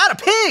 Ride a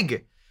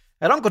pig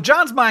at Uncle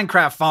John's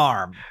Minecraft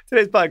farm.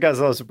 Today's podcast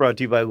is also brought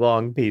to you by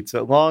Long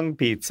Pizza. Long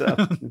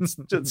Pizza. It's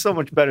just so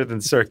much better than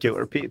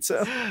circular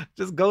pizza.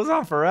 Just goes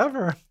on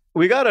forever.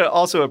 We got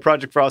also a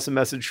Project for Awesome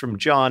message from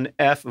John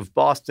F. of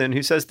Boston,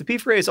 who says, the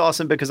P4A is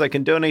awesome because I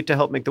can donate to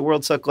help make the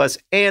world suck less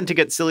and to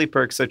get silly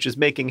perks such as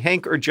making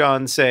Hank or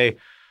John say,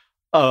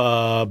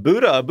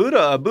 Buddha,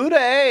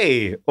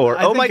 A. Or,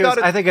 oh my God.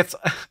 I think it's...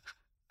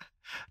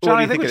 John,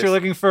 I think what you're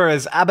looking for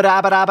is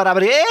abada, abada, abada,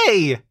 abada,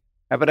 A.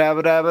 Abada,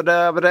 abada,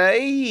 abada, abada,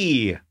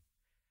 A.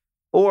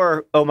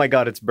 Or, oh my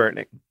God, it's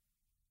burning.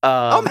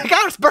 Oh my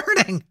God, it's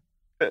burning.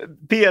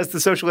 P.S. The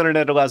social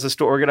internet allows us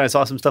to organize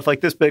awesome stuff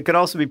like this, but it can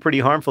also be pretty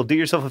harmful. Do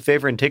yourself a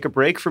favor and take a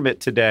break from it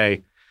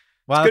today.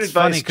 Well, it's good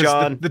advice,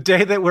 John. The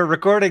day that we're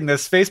recording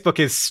this, Facebook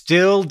is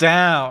still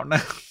down.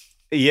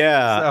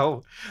 Yeah.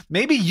 So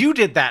maybe you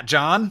did that,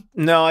 John.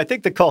 No, I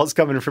think the call's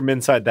coming from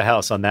inside the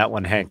house on that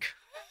one, Hank.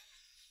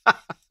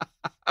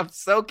 I'm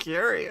so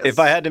curious. If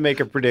I had to make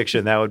a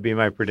prediction, that would be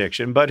my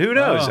prediction. But who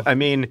knows? I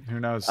mean,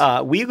 who knows?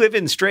 We live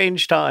in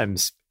strange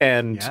times,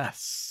 and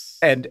yes.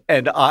 And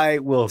I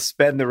will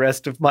spend the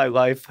rest of my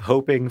life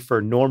hoping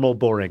for normal,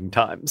 boring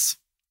times.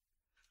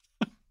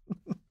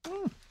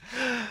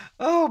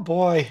 Oh,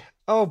 boy.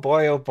 Oh,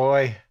 boy. Oh,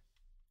 boy.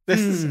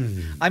 This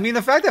is, I mean,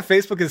 the fact that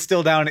Facebook is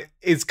still down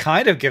is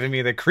kind of giving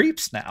me the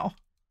creeps now.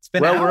 It's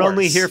been hours. We're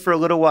only here for a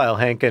little while,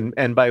 Hank.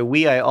 And by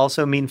we, I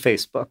also mean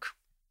Facebook.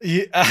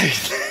 Yeah,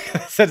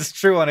 That's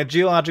true on a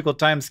geological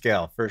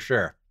timescale, for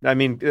sure. I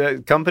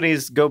mean,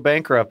 companies go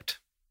bankrupt.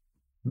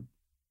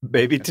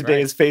 Maybe That's today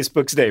right. is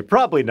Facebook's day.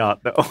 Probably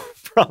not, though.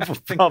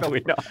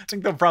 Probably not. I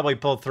think they'll probably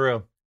pull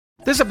through.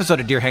 This episode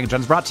of Dear Hank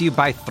John is brought to you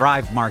by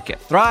Thrive Market.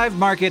 Thrive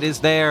Market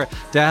is there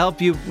to help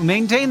you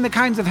maintain the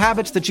kinds of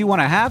habits that you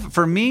want to have.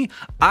 For me,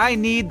 I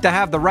need to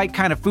have the right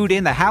kind of food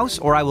in the house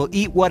or I will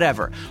eat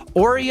whatever.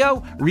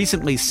 Oreo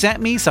recently sent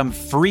me some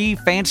free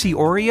fancy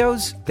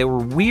Oreos. They were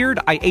weird.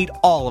 I ate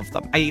all of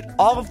them. I ate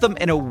all of them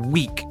in a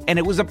week, and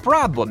it was a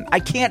problem. I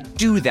can't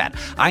do that.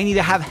 I need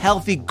to have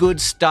healthy, good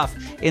stuff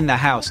in the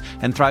house,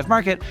 and Thrive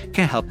Market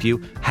can help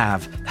you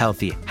have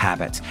healthy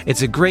habits.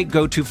 It's a great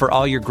go-to for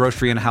all your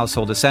grocery and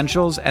household essentials,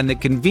 and the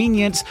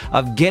convenience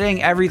of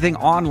getting everything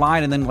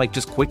online and then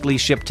just quickly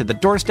shipped to the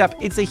doorstep.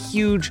 It's a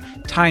huge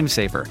time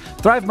saver.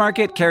 Thrive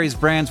Market carries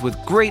brands with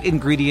great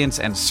ingredients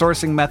and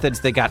sourcing methods.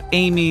 They got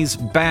Amy's,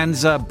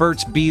 Banza,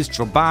 Burt's Bees,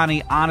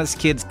 Chobani, Honest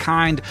Kids,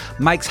 Kind,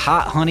 Mike's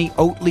Hot Honey,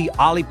 Oatly,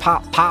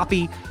 Olipop,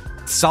 Poppy,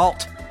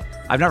 Salt.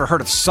 I've never heard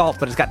of Salt,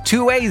 but it's got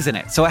 2 A's in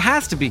it, so it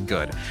has to be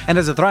good. And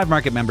as a Thrive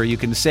Market member, you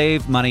can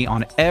save money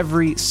on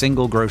every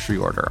single grocery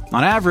order.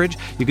 On average,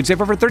 you can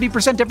save over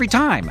 30% every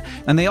time.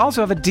 And they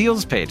also have a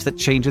deals page that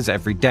changes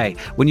every day.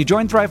 When you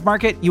join Thrive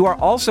Market, you are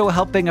also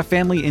helping a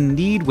family in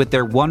need with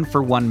their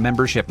 1-for-1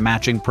 membership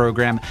matching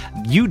program.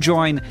 You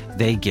join,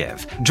 they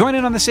give. Join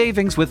in on the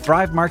savings with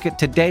Thrive Market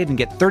today and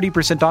get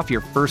 30% off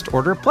your first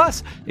order,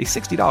 plus a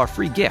 $60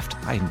 free gift.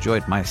 I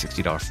enjoyed my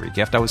 $60 free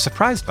gift. I was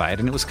surprised by it,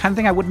 and it was the kind of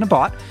thing I wouldn't have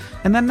bought.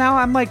 And then now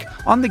I'm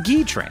on the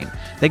ghee train.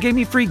 They gave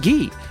me free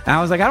ghee. And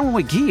I was like, I don't know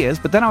what ghee is.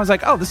 But then I was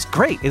like, oh, this is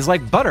great. It's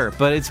like butter,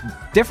 but it's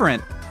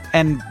different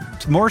and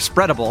more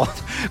spreadable.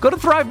 Go to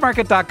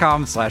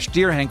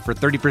thrivemarket.com/DearHank for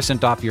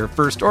 30% off your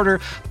first order,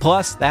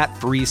 plus that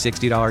free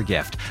 $60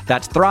 gift.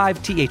 That's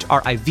Thrive,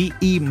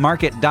 THRIVE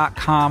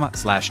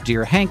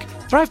market.com/DearHank,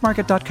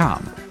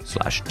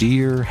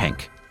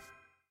 thrivemarket.com/DearHank.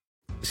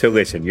 So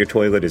listen, your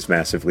toilet is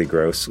massively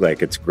gross,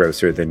 like it's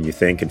grosser than you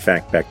think. In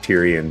fact,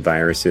 bacteria and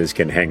viruses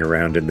can hang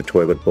around in the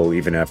toilet bowl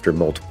even after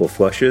multiple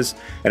flushes.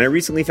 And I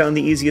recently found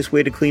the easiest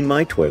way to clean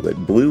my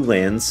toilet, Blue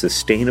Land's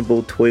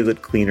sustainable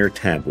toilet cleaner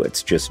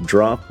tablets. Just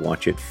drop,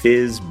 watch it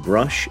fizz,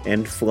 brush,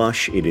 and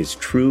flush. It is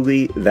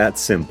truly that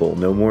simple.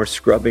 No more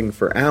scrubbing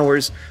for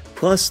hours.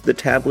 Plus, the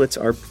tablets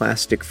are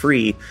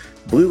plastic-free.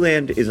 Blue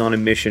Land is on a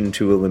mission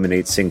to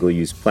eliminate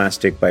single-use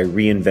plastic by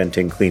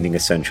reinventing cleaning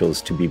essentials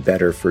to be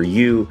better for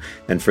you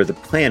and for the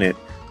planet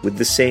with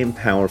the same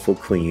powerful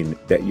clean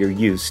that you're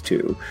used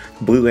to.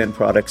 Blue Land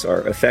products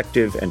are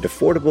effective and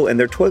affordable, and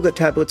their toilet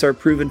tablets are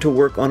proven to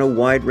work on a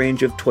wide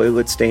range of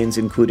toilet stains,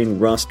 including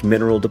rust,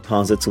 mineral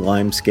deposits,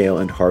 limescale,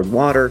 and hard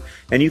water.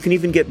 And you can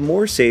even get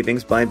more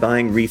savings by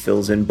buying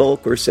refills in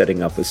bulk or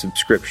setting up a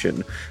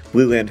subscription.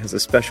 Blue Land has a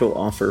special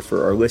offer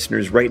for our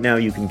listeners. Right now,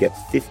 you can get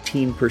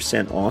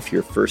 15% off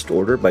your first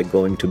order by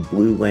going to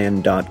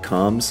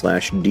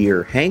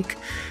blueland.com/DearHank.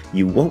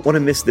 You won't want to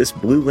miss this,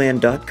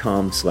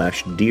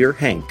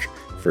 blueland.com/DearHank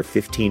for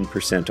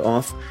 15%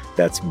 off.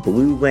 That's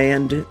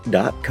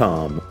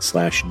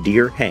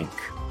blueland.com/DearHank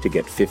to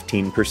get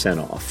 15%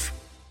 off.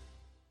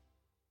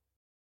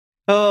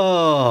 Oh,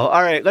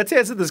 all right. Let's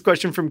answer this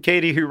question from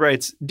Katie, who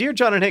writes, Dear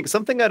John and Hank,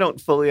 something I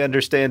don't fully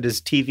understand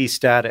is TV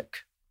static.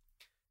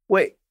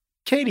 Wait,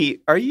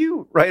 Katie, are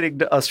you writing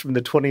to us from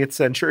the 20th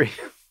century?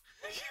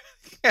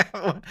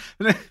 Yeah,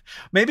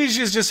 maybe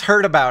she's just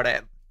heard about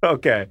it.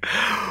 Okay.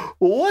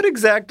 What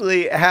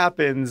exactly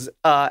happens,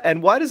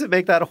 and why does it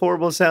make that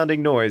horrible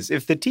sounding noise?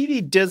 If the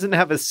TV doesn't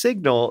have a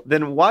signal,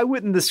 then why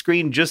wouldn't the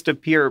screen just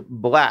appear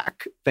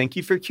black? Thank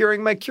you for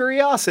curing my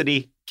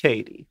curiosity,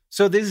 Katie.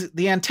 So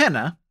the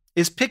antenna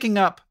is picking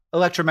up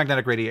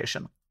electromagnetic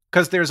radiation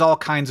because there's all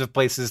kinds of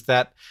places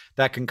that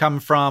can come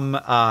from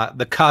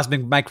the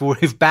cosmic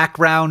microwave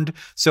background.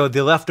 So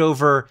the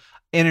leftover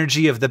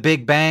energy of the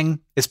Big Bang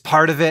is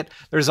part of it.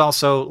 There's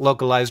also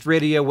localized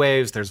radio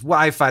waves. There's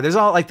Wi-Fi. There's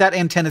all that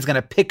antenna is going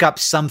to pick up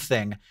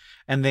something,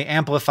 and the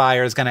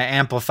amplifier is going to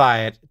amplify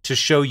it to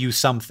show you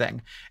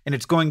something. And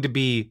it's going to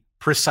be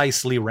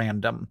precisely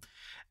random.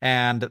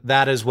 And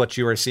that is what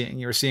you are seeing.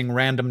 You're seeing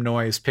random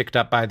noise picked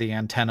up by the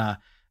antenna.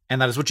 And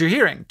that is what you're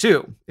hearing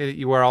too.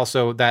 You are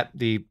also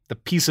the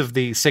piece of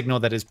the signal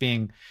that is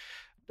being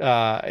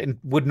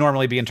would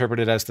normally be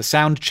interpreted as the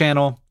sound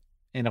channel,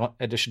 in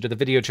addition to the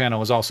video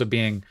channel, is also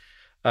being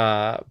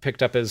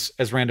picked up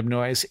as random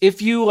noise.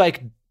 If you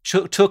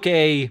took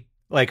a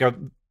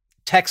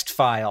text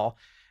file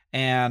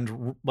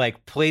and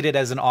played it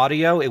as an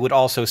audio, it would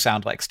also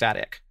sound like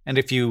static. And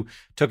if you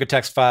took a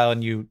text file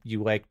and you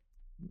had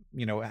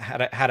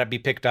it be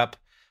picked up,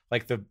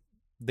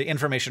 the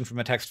information from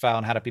a text file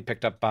and had it be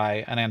picked up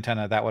by an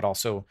antenna, that would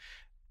also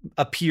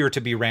appear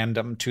to be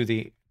random to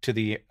the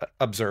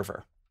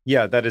observer.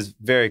 Yeah, that is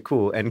very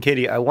cool. And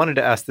Katie, I wanted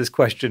to ask this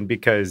question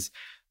because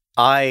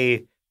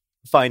I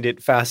find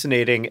it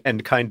fascinating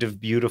and kind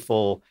of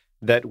beautiful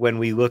that when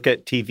we look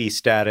at TV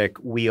static,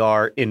 we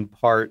are in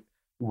part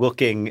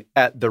looking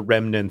at the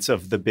remnants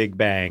of the Big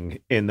Bang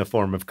in the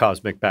form of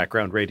cosmic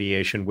background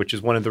radiation, which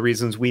is one of the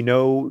reasons we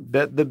know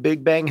that the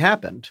Big Bang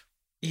happened.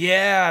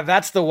 Yeah,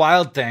 that's the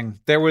wild thing.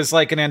 There was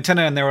like an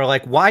antenna and they were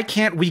like, why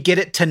can't we get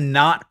it to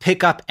not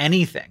pick up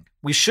anything?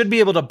 We should be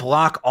able to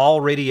block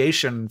all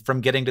radiation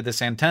from getting to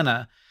this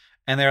antenna.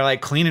 And they're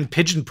like cleaning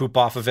pigeon poop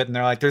off of it. And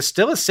they're like, there's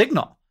still a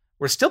signal.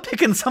 We're still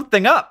picking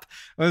something up.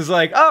 It was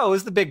like, oh, it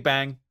was the Big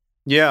Bang.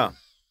 Yeah.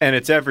 And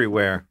it's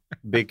everywhere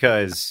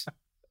because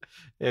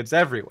it's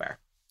everywhere.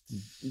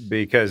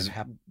 Because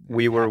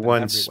we were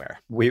once everywhere.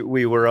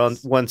 we were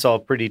once all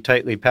pretty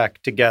tightly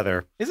packed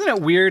together. Isn't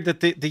it weird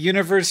that the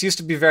universe used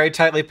to be very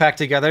tightly packed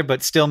together,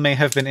 but still may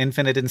have been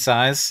infinite in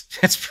size?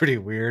 It's pretty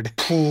weird.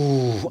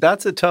 Ooh,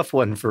 that's a tough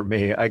one for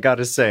me. I got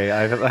to say,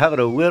 I have it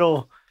a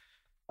little.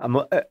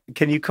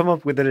 Can you come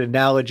up with an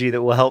analogy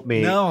that will help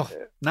me? No,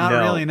 not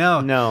really.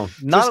 No, not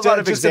just, a lot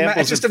of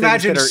examples. Just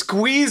imagine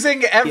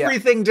squeezing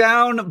everything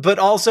down, but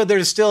also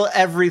there's still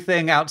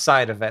everything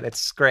outside of it.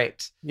 It's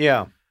great.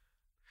 Yeah.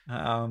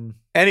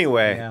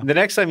 Anyway, the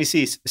next time you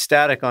see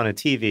static on a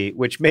TV,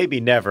 which maybe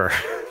never,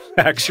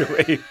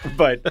 actually,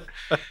 but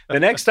the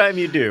next time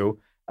you do,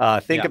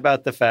 think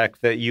about the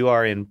fact that you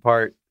are in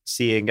part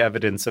seeing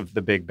evidence of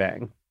the Big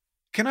Bang.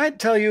 Can I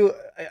tell you,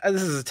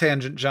 this is a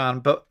tangent, John,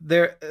 but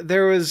there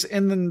was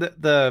in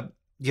the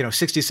 60s,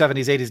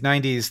 70s, 80s,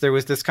 90s, there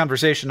was this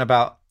conversation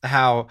about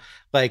how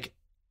like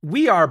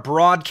we are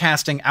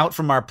broadcasting out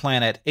from our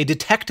planet a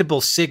detectable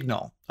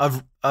signal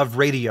of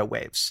radio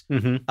waves.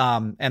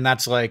 Mm-hmm. And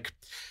that's like,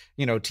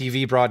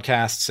 TV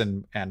broadcasts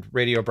and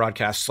radio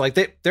broadcasts,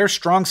 like they're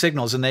strong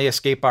signals and they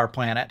escape our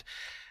planet.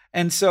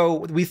 And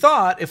so we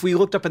thought if we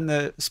looked up in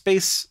the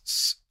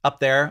space up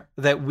there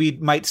that we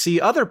might see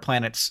other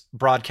planets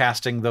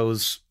broadcasting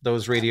those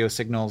radio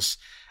signals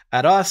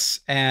at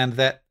us. And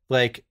that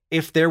like,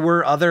 if there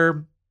were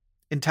other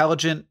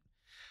intelligent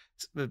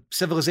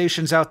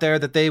civilizations out there,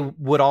 that they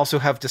would also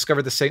have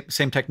discovered the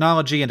same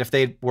technology. And if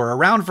they were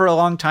around for a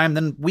long time,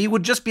 then we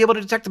would just be able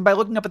to detect them by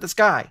looking up at the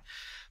sky.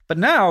 But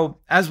now,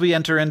 as we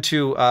enter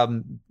into,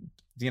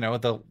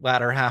 the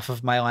latter half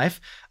of my life,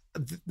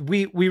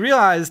 we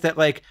realize that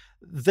like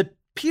the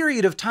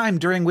period of time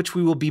during which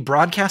we will be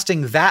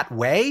broadcasting that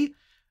way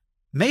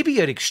may be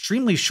an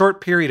extremely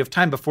short period of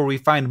time before we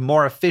find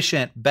more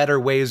efficient, better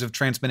ways of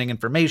transmitting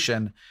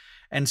information.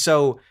 And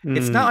so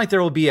it's not like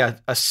there will be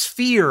a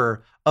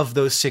sphere of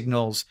those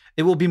signals.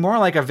 It will be more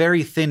like a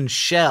very thin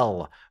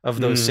shell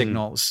of those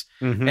signals.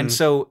 Mm-hmm. And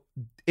so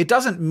it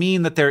doesn't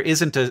mean that there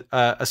isn't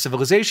a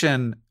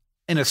civilization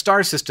in a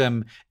star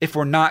system if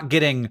we're not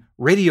getting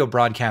radio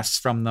broadcasts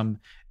from them.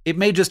 It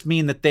may just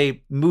mean that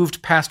they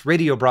moved past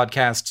radio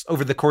broadcasts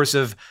over the course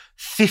of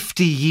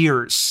 50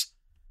 years.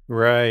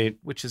 Right.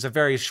 Which is a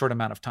very short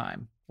amount of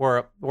time.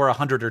 Or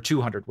 100 or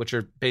 200, which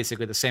are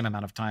basically the same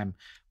amount of time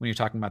when you're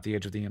talking about the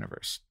age of the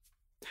universe.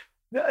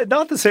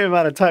 Not the same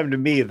amount of time to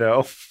me,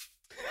 though.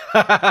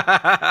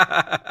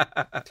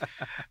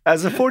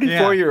 As a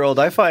 44-year-old,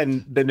 I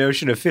find the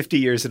notion of 50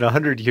 years and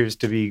 100 years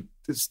to be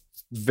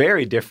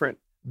very different.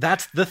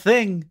 That's the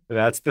thing.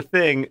 That's the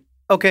thing.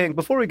 Okay,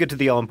 before we get to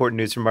the all-important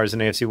news from Mars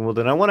and AFC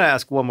Wimbledon, I want to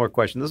ask one more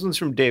question. This one's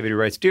from David, who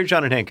writes, Dear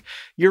John and Hank,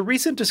 your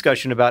recent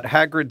discussion about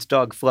Hagrid's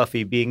dog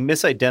Fluffy being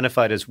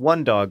misidentified as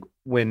one dog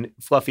when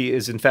Fluffy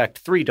is in fact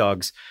three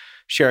dogs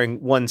sharing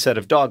one set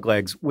of dog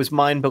legs was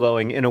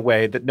mind-blowing in a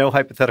way that no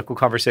hypothetical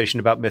conversation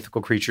about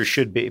mythical creatures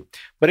should be.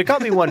 But it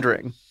got me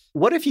wondering,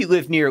 what if you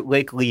lived near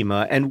Lake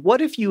Lima, and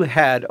what if you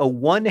had a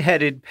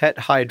one-headed pet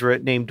hydra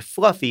named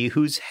Fluffy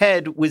whose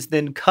head was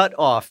then cut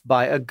off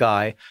by a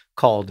guy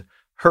called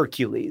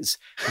Hercules?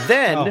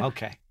 Then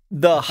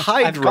the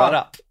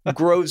hydra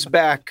grows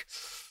back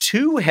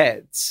two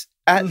heads.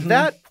 At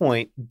that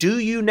point, do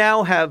you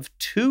now have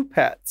two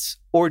pets,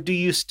 or do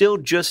you still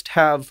just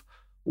have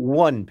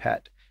one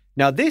pet?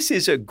 Now, this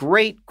is a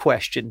great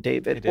question,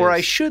 David, or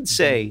I should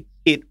say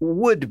it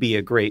would be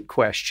a great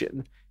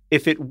question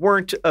if it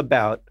weren't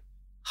about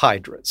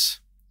hydras.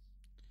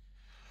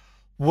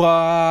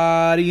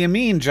 What do you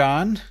mean,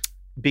 John?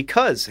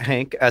 Because,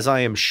 Hank, as I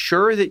am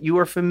sure that you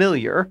are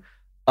familiar,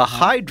 a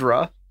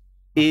hydra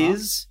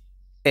is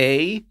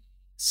a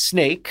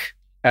snake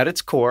at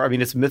its core. I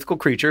mean, it's a mythical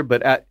creature,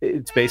 but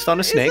it's based on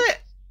a snake.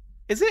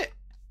 Is it?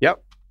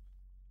 Yep.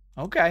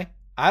 Okay.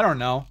 I don't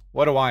know.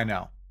 What do I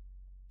know?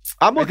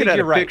 I'm looking at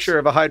a picture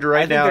of a hydra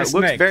right now. It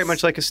looks very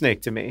much like a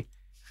snake to me.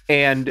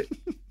 And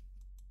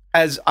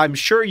as I'm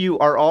sure you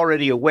are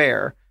already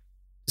aware,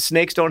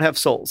 snakes don't have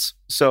souls.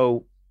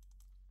 So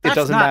it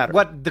doesn't matter.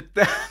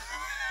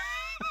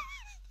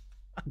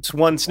 It's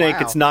one snake.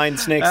 Wow. It's nine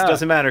snakes. It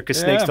doesn't matter because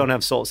snakes don't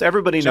have souls.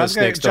 Everybody knows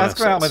snakes don't have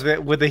souls. Just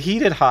out with the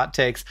heated hot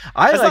takes.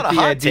 I like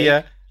the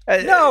idea.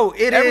 No,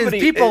 it is.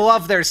 People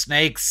love their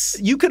snakes.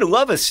 You can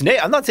love a snake.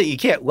 I'm not saying you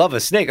can't love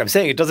a snake. I'm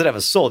saying it doesn't have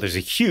a soul. There's a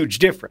huge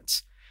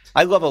difference.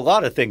 I love a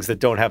lot of things that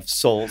don't have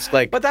souls,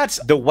 like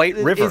the White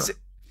River.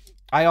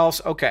 I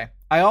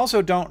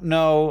also don't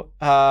know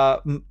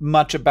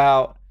much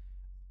about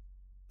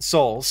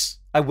souls,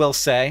 I will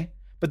say.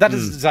 But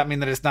does that mean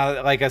that it's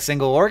not like a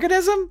single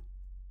organism?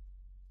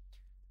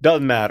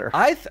 Doesn't matter.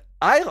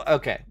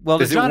 Okay.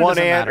 Well, is it one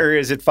ant or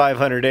is it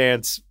 500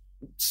 ants?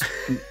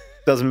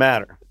 Doesn't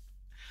matter.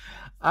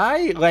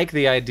 I like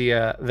the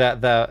idea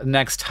that the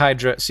next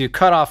Hydra, so you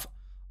cut off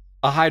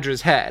a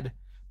Hydra's head,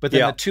 but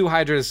then the two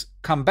Hydras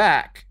come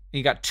back.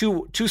 You got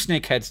two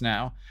snake heads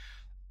now.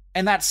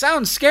 And that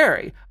sounds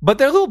scary, but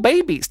they're little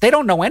babies. They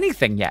don't know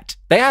anything yet.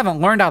 They haven't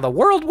learned how the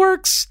world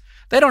works.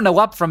 They don't know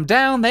up from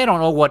down. They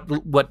don't know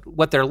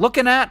what they're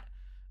looking at.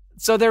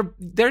 So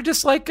they're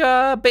just like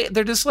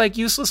they're just like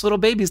useless little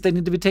babies. They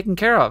need to be taken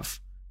care of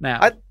now.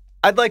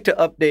 I'd like to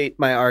update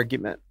my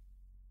argument.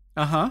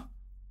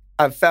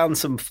 I've found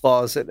some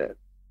flaws in it.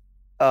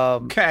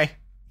 Okay.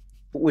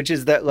 Which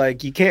is that,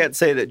 like, you can't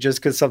say that just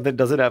because something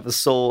doesn't have a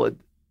soul,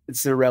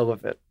 it's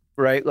irrelevant,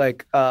 right?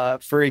 Like,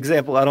 for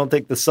example, I don't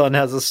think the sun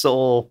has a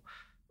soul,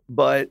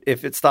 but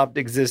if it stopped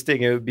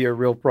existing, it would be a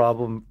real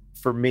problem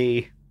for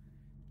me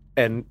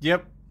and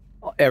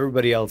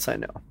everybody else I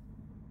know.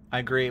 I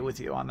agree with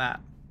you on that.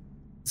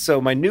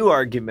 So my new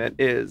argument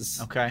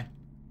is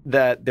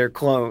that they're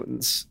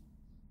clones.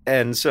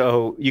 And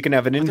so you can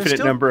have an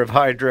infinite number of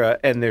Hydra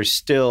and there's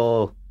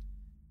still,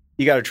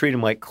 you got to treat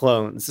them like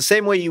clones. The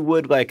same way you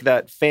would like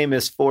that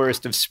famous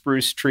forest of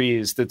spruce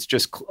trees that's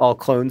just all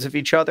clones of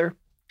each other.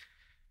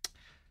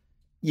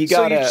 You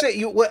got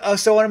to.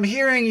 So what I'm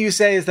hearing you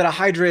say is that a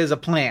Hydra is a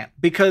plant,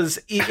 because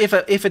if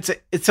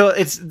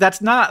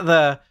that's not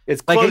the,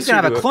 it's like you can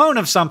have a clone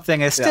of something.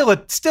 It's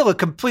still a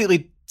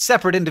completely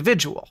separate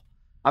individual.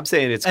 I'm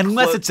saying it's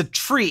unless it's a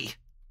tree,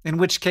 in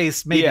which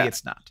case maybe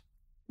it's not.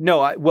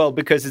 No,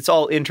 because it's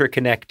all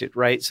interconnected,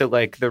 right? So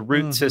like the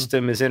root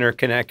system is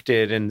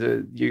interconnected,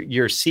 and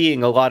you're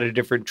seeing a lot of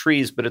different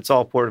trees, but it's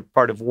all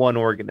part of one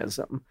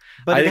organism.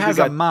 But it has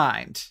a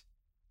mind.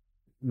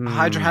 A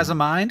Hydra has a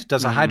mind?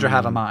 Does a Hydra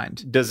have a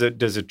mind? Does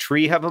a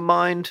tree have a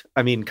mind?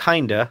 I mean,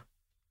 kinda.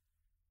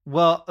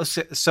 Well,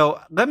 so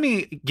let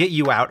me get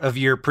you out of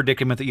your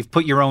predicament that you've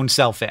put your own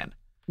self in.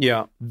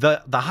 Yeah.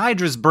 The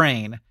Hydra's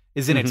brain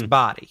is in its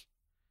body.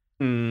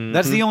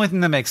 That's the only thing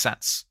that makes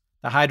sense.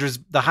 The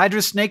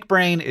Hydra's snake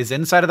brain is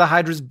inside of the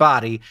Hydra's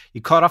body.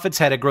 You cut off its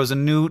head, it grows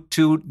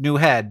two new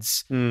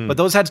heads. But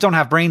those heads don't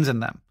have brains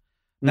in them.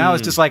 Now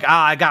it's just like,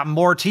 I got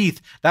more teeth.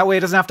 That way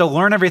it doesn't have to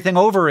learn everything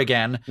over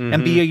again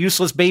and be a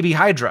useless baby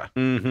Hydra.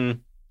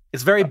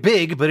 It's very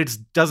big, but it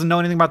doesn't know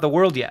anything about the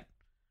world yet.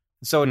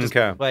 So it just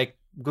like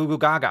goo goo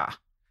gaga.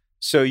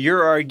 So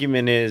your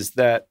argument is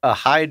that a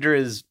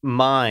Hydra's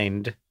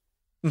mind,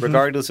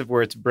 regardless of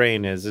where its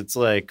brain is, it's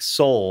like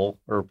soul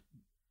or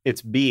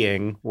its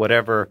being,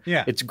 whatever,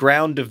 its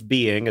ground of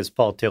being, as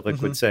Paul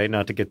Tillich would say,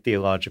 not to get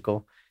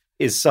theological,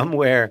 is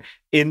somewhere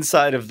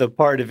inside of the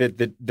part of it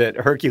that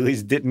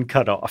Hercules didn't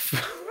cut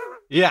off.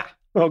 Yeah.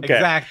 Okay.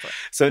 Exactly.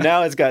 So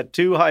now it's got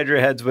two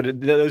Hydra heads, but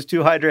those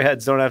two Hydra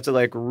heads don't have to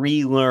like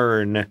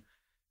relearn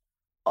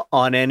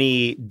on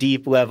any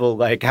deep level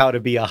like how to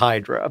be a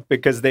Hydra,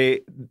 because they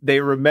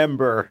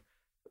remember,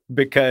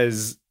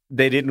 because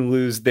they didn't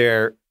lose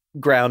their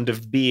ground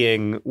of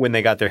being when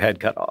they got their head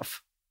cut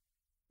off.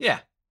 Yeah.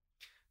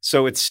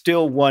 So it's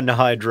still one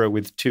Hydra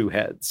with two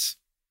heads.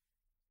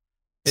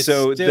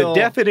 The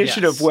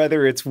definition of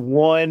whether it's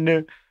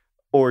one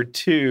or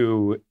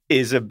two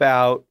is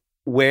about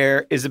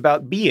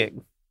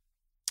being.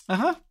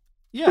 Yeah.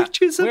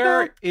 Which is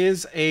where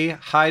is a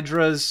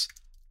Hydra's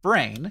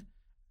brain?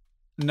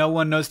 No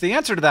one knows the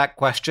answer to that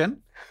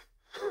question.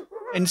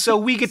 And so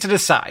we get to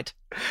decide.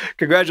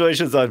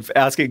 Congratulations on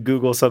asking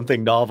Google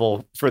something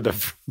novel for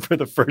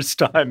the first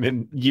time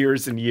in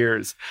years and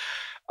years.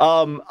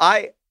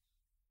 I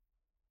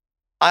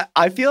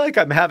feel like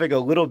I'm having a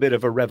little bit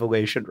of a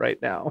revelation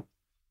right now,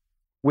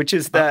 which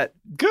is that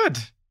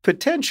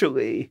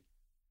potentially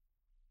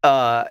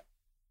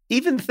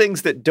even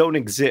things that don't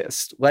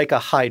exist, like a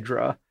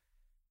Hydra,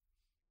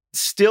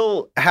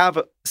 still have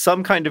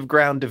some kind of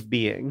ground of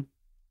being.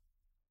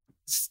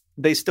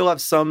 They still have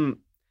some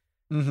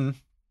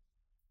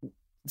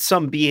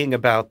being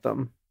about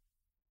them.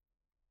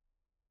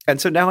 And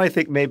so now I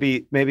think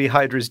maybe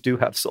Hydras do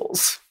have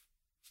souls.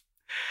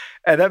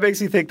 And that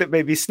makes me think that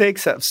maybe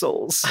snakes have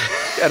souls.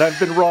 And I've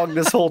been wrong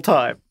this whole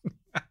time.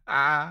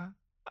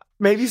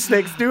 Maybe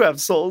snakes do have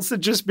souls.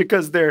 And just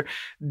because they're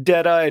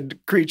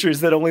dead-eyed creatures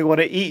that only want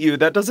to eat you,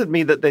 that doesn't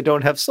mean that they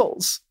don't have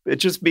souls. It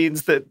just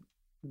means that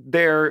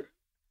they're...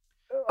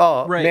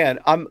 man,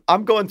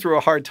 I'm going through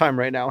a hard time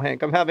right now,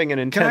 Hank. I'm having an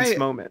intense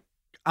moment.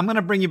 I'm going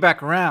to bring you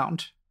back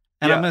around.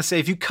 And I'm going to say,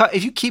 if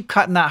you keep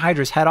cutting that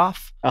Hydra's head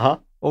off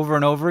over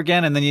and over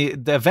again, and then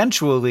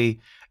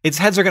eventually... its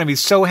heads are going to be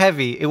so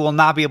heavy, it will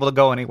not be able to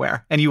go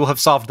anywhere, and you will have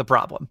solved the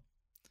problem.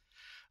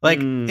 Like,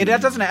 it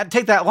doesn't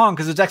take that long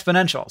because it's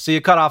exponential. So you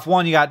cut off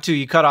one, you got two,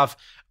 you cut off,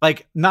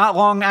 like, not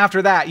long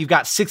after that, you've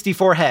got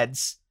 64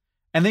 heads,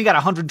 and then you got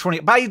 120.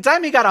 By the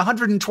time you got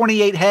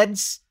 128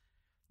 heads,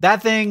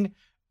 that thing,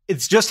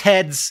 it's just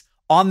heads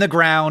on the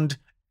ground,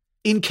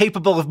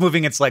 incapable of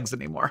moving its legs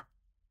anymore.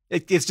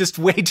 It's just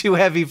way too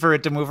heavy for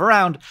it to move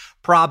around.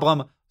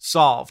 Problem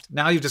solved.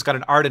 Now you've just got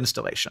an art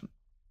installation.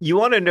 You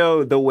want to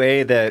know the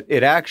way that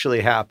it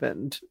actually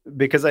happened,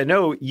 because I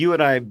know you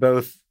and I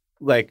both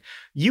like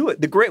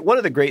one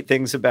of the great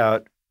things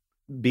about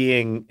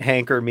being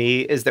Hank or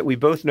me is that we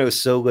both know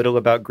so little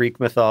about Greek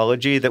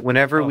mythology that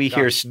whenever we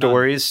hear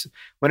stories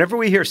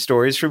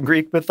from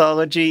Greek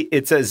mythology,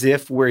 it's as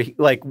if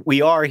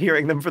we are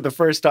hearing them for the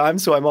first time.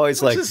 So I'm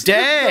always like,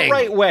 dang, the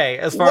right way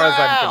as far as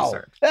I'm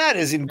concerned. That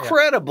is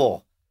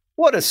incredible. Yeah.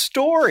 What a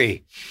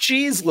story.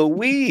 Jeez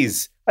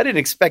Louise. I didn't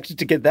expect it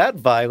to get that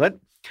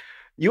violent.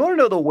 You want to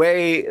know the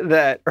way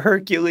that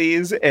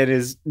Hercules and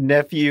his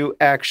nephew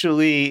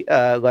actually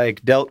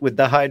dealt with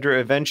the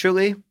Hydra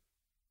eventually?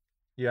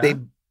 Yeah.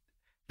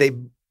 They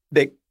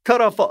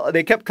cut off.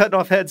 They kept cutting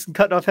off heads and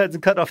cutting off heads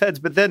and cutting off heads,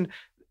 but then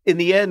in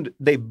the end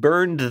they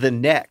burned the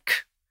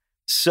neck.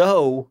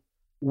 So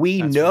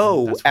we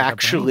know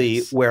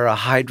actually where a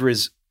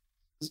Hydra's.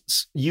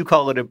 You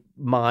call it a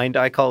mind,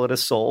 I call it a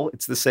soul.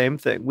 It's the same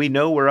thing. We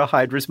know where a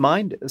Hydra's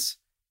mind is.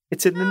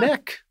 It's in the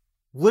neck.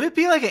 Would it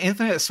be like an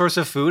infinite source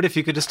of food if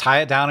you could just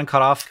tie it down and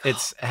cut off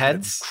its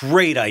heads?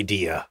 Great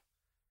idea.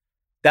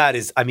 That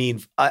is,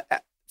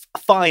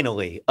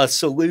 finally, a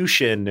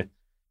solution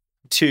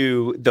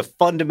to the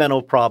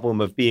fundamental problem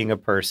of being a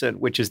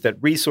person, which is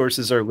that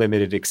resources are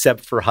limited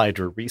except for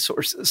Hydra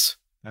resources.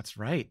 That's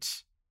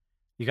right.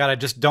 You got to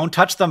just don't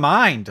touch the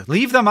mind.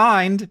 Leave the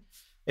mind.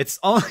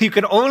 You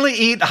can only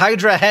eat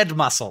Hydra head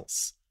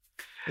muscles.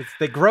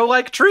 They grow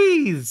like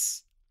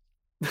trees.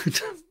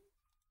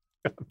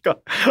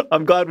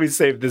 I'm glad we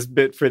saved this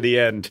bit for the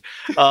end.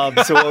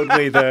 So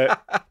only the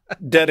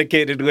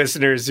dedicated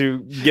listeners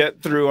who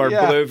get through our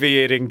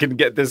bloviating can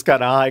get this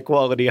kind of high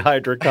quality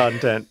Hydra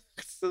content.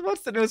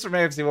 What's the news from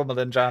AFC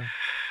Wimbledon, John?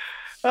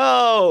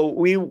 Oh,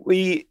 we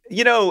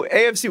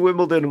AFC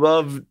Wimbledon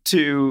love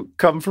to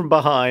come from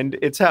behind.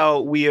 It's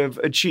how we have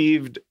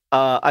achieved,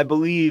 I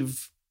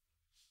believe,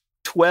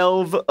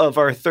 12 of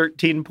our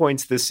 13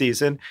 points this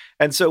season.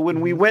 And so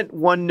when we went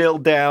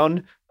 1-0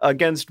 down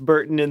against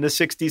Burton in the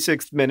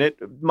 66th minute,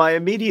 my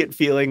immediate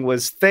feeling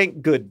was,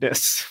 thank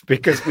goodness,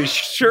 because we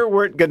sure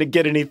weren't going to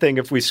get anything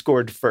if we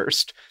scored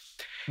first.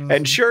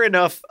 And sure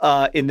enough,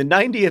 in the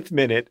 90th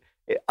minute,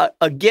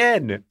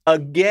 again,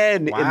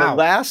 in the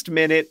last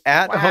minute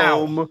at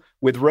home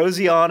with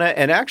Rosianna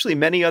and actually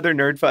many other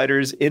nerd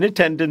fighters in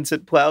attendance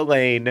at Plough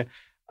Lane,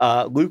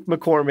 Luke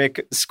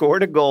McCormick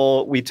scored a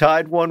goal. We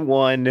tied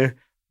 1-1.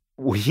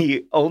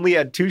 We only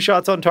had 2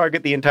 shots on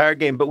target the entire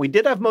game, but we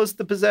did have most of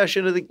the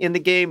possession in the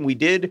game.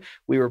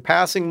 We were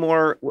passing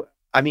more.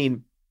 I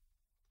mean,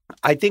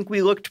 I think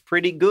we looked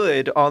pretty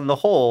good on the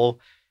whole.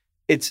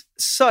 It's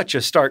such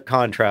a stark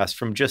contrast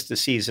from just a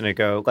season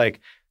ago. Like,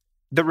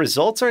 the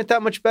results aren't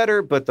that much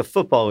better, but the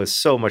football is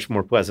so much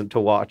more pleasant to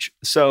watch.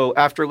 So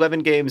after 11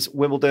 games,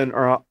 Wimbledon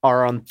are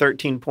on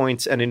 13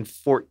 points and in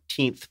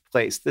 14th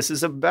place. This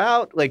is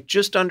about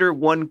just under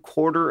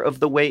 1/4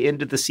 of the way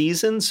into the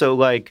season. So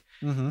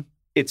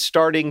it's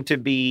starting to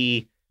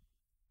be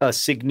a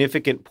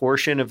significant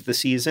portion of the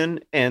season.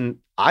 And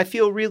I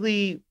feel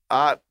really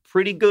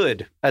pretty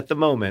good at the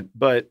moment,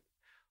 but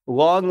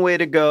long way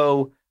to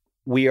go.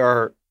 We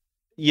are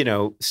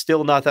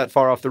still not that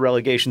far off the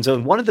relegation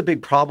zone. One of the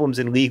big problems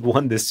in League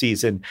One this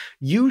season,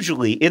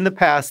 usually in the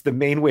past, the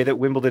main way that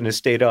Wimbledon has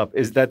stayed up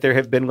is that there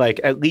have been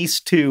at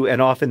least 2 and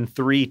often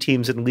 3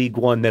 teams in League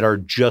One that are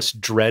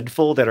just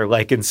dreadful, that are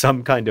in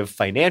some kind of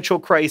financial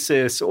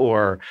crisis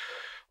or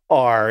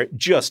are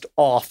just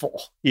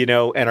awful, and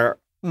are,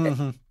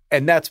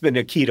 and that's been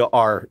a key to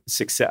our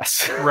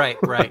success.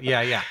 Right.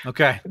 Yeah.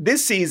 Okay.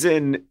 This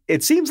season,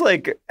 it seems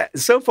like,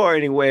 so far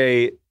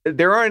anyway,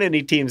 there aren't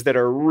any teams that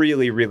are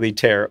really, really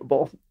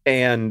terrible.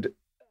 And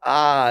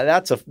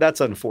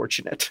that's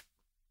unfortunate.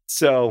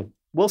 So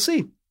we'll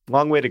see.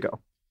 Long way to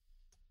go.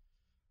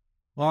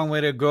 Long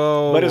way to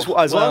go. But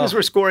as long as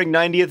we're scoring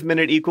 90th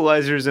minute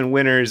equalizers and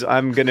winners,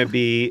 I'm going to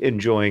be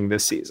enjoying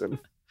this season.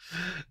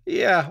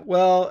 Yeah,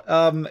 well,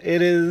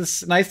 it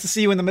is nice to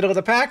see you in the middle of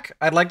the pack.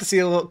 I'd like to see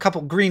a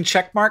couple green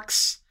check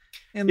marks.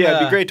 It'd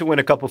be great to win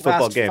a couple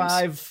football games.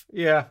 5.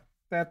 Yeah,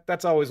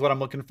 that's always what I'm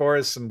looking for,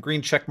 is some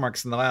green check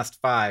marks in the last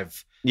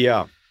 5.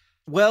 Yeah.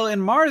 Well, in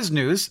Mars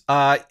news,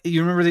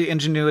 you remember the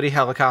Ingenuity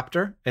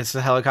helicopter? It's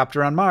the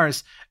helicopter on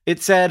Mars.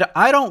 It said,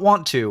 I don't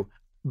want to,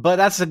 but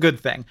that's a good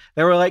thing.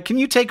 They were like, can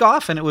you take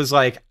off? And it was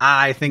like,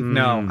 I think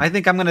no. I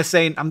think I'm going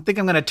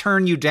to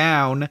turn you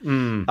down.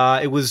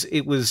 It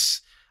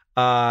was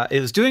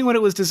doing what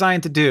it was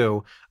designed to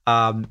do.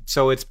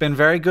 So it's been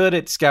very good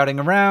at scouting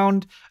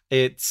around.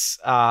 It's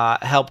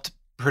helped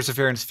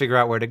Perseverance figure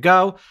out where to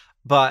go.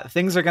 But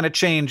things are going to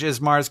change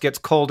as Mars gets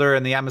colder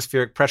and the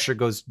atmospheric pressure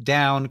goes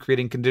down,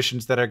 creating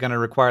conditions that are going to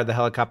require the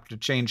helicopter to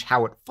change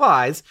how it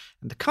flies.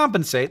 And to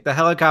compensate, the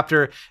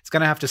helicopter is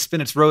going to have to spin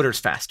its rotors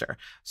faster.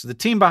 So the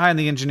team behind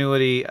the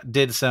Ingenuity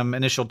did some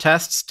initial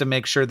tests to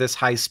make sure this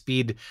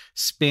high-speed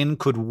spin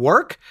could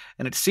work,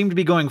 and it seemed to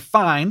be going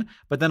fine.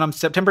 But then on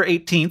September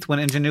 18th, when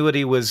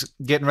Ingenuity was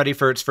getting ready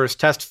for its first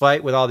test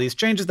flight with all these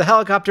changes, the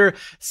helicopter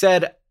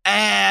said,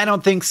 I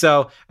don't think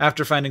so,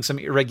 after finding some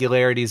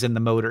irregularities in the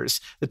motors.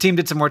 The team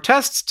did some more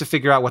tests to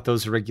figure out what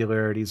those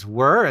irregularities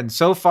were, and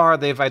so far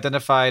they've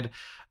identified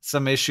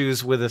some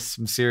issues with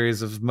some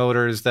series of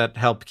motors that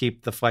help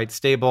keep the flight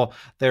stable.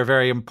 They're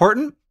very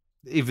important,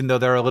 even though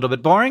they're a little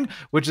bit boring,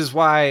 which is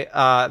why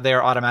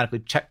they're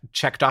automatically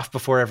checked off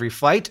before every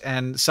flight.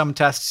 And some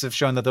tests have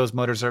shown that those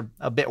motors are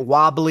a bit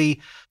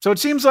wobbly. So it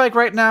seems like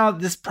right now,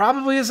 this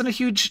probably isn't a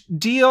huge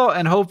deal.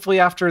 And hopefully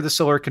after the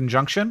solar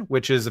conjunction,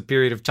 which is a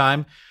period of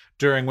time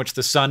during which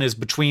the sun is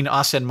between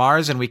us and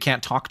Mars and we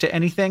can't talk to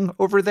anything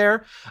over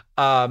there,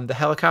 the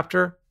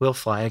helicopter will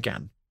fly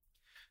again.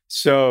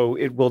 So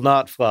it will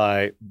not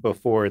fly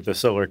before the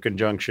solar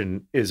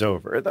conjunction is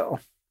over, though.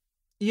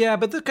 Yeah,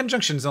 but the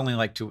conjunction is only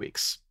like 2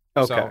 weeks.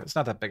 Okay. So it's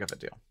not that big of a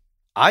deal.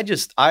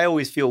 I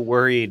always feel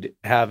worried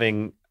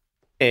having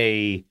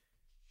a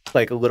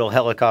little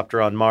helicopter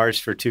on Mars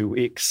for 2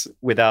 weeks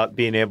without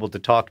being able to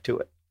talk to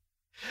it.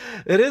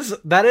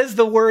 That is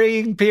the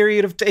worrying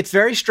period of it's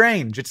very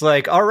strange. It's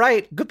like, all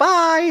right,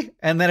 goodbye.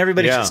 And then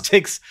everybody just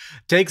takes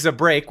a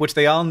break, which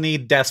they all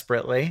need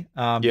desperately.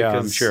 Because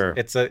I'm sure.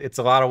 It's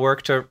a lot of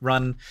work to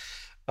run.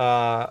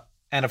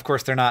 And of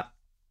course they're not,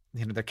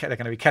 they're going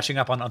to be catching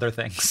up on other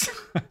things.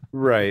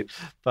 Right.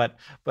 But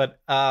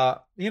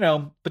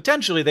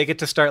potentially they get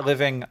to start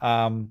living.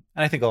 And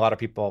I think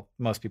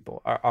most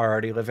people are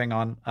already living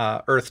on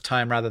Earth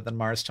time rather than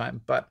Mars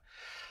time. But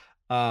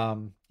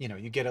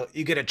you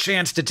get a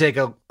chance to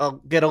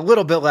get a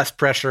little bit less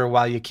pressure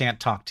while you can't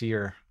talk to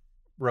your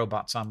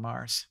robots on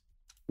Mars.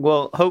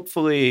 Well,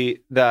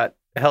 hopefully that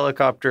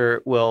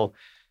helicopter will.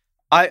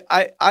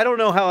 I don't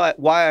know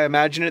why I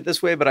imagine it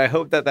this way, but I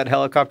hope that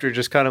helicopter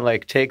just kind of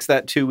like takes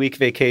that 2-week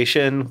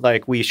vacation,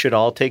 like we should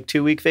all take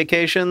 2-week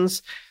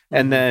vacations,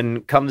 and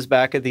then comes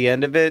back at the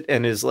end of it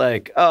and is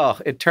like, oh,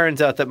 it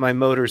turns out that my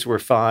motors were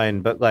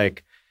fine, but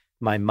like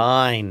my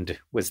mind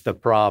was the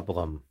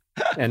problem.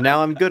 And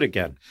now I'm good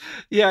again.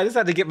 Yeah, I just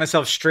had to get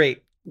myself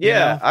straight.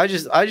 Yeah, I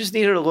just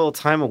needed a little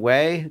time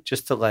away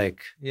just to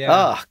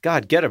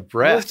God, get a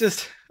breath.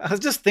 I was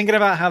just thinking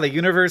about how the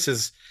universe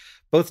is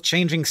both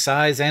changing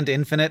size and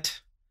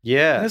infinite.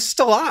 Yeah. And it's just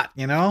a lot,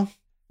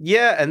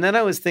 Yeah, and then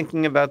I was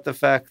thinking about the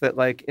fact that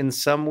like in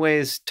some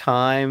ways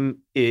time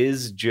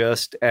is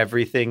just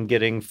everything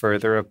getting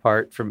further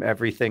apart from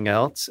everything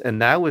else,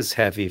 and that was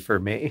heavy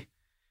for me.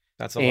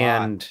 That's a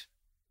lot.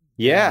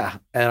 Yeah,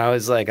 and I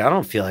was like, I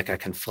don't feel like I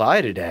can fly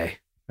today.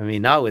 I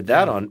mean, not with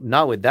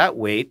that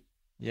weight.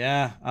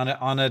 Yeah,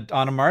 on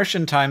a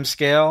Martian time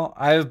scale,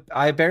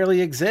 I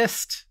barely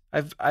exist.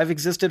 I've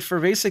existed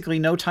for basically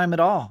no time at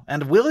all,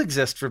 and will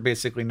exist for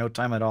basically no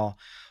time at all.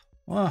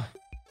 Well,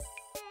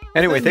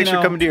 anyway, thanks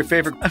for coming to your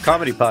favorite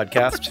comedy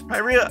podcast.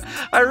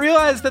 I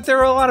realized that there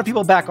were a lot of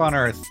people back on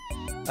Earth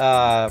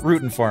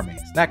rooting for me.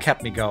 That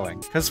kept me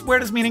going. Because where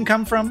does meaning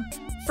come from?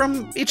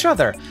 From each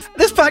other.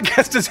 This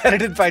podcast is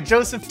edited by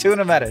Joseph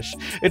Tuna Medish.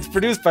 It's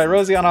produced by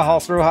Rosiana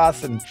Hals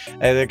Rojas,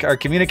 and our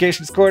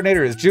communications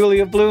coordinator is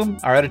Julia Bloom.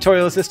 Our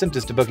editorial assistant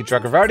is Deboki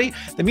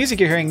Chakravarti. The music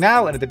you're hearing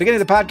now and at the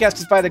beginning of the podcast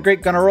is by the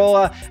great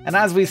Gunnarolla. And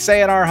as we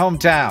say in our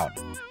hometown,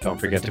 don't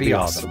forget to be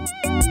awesome.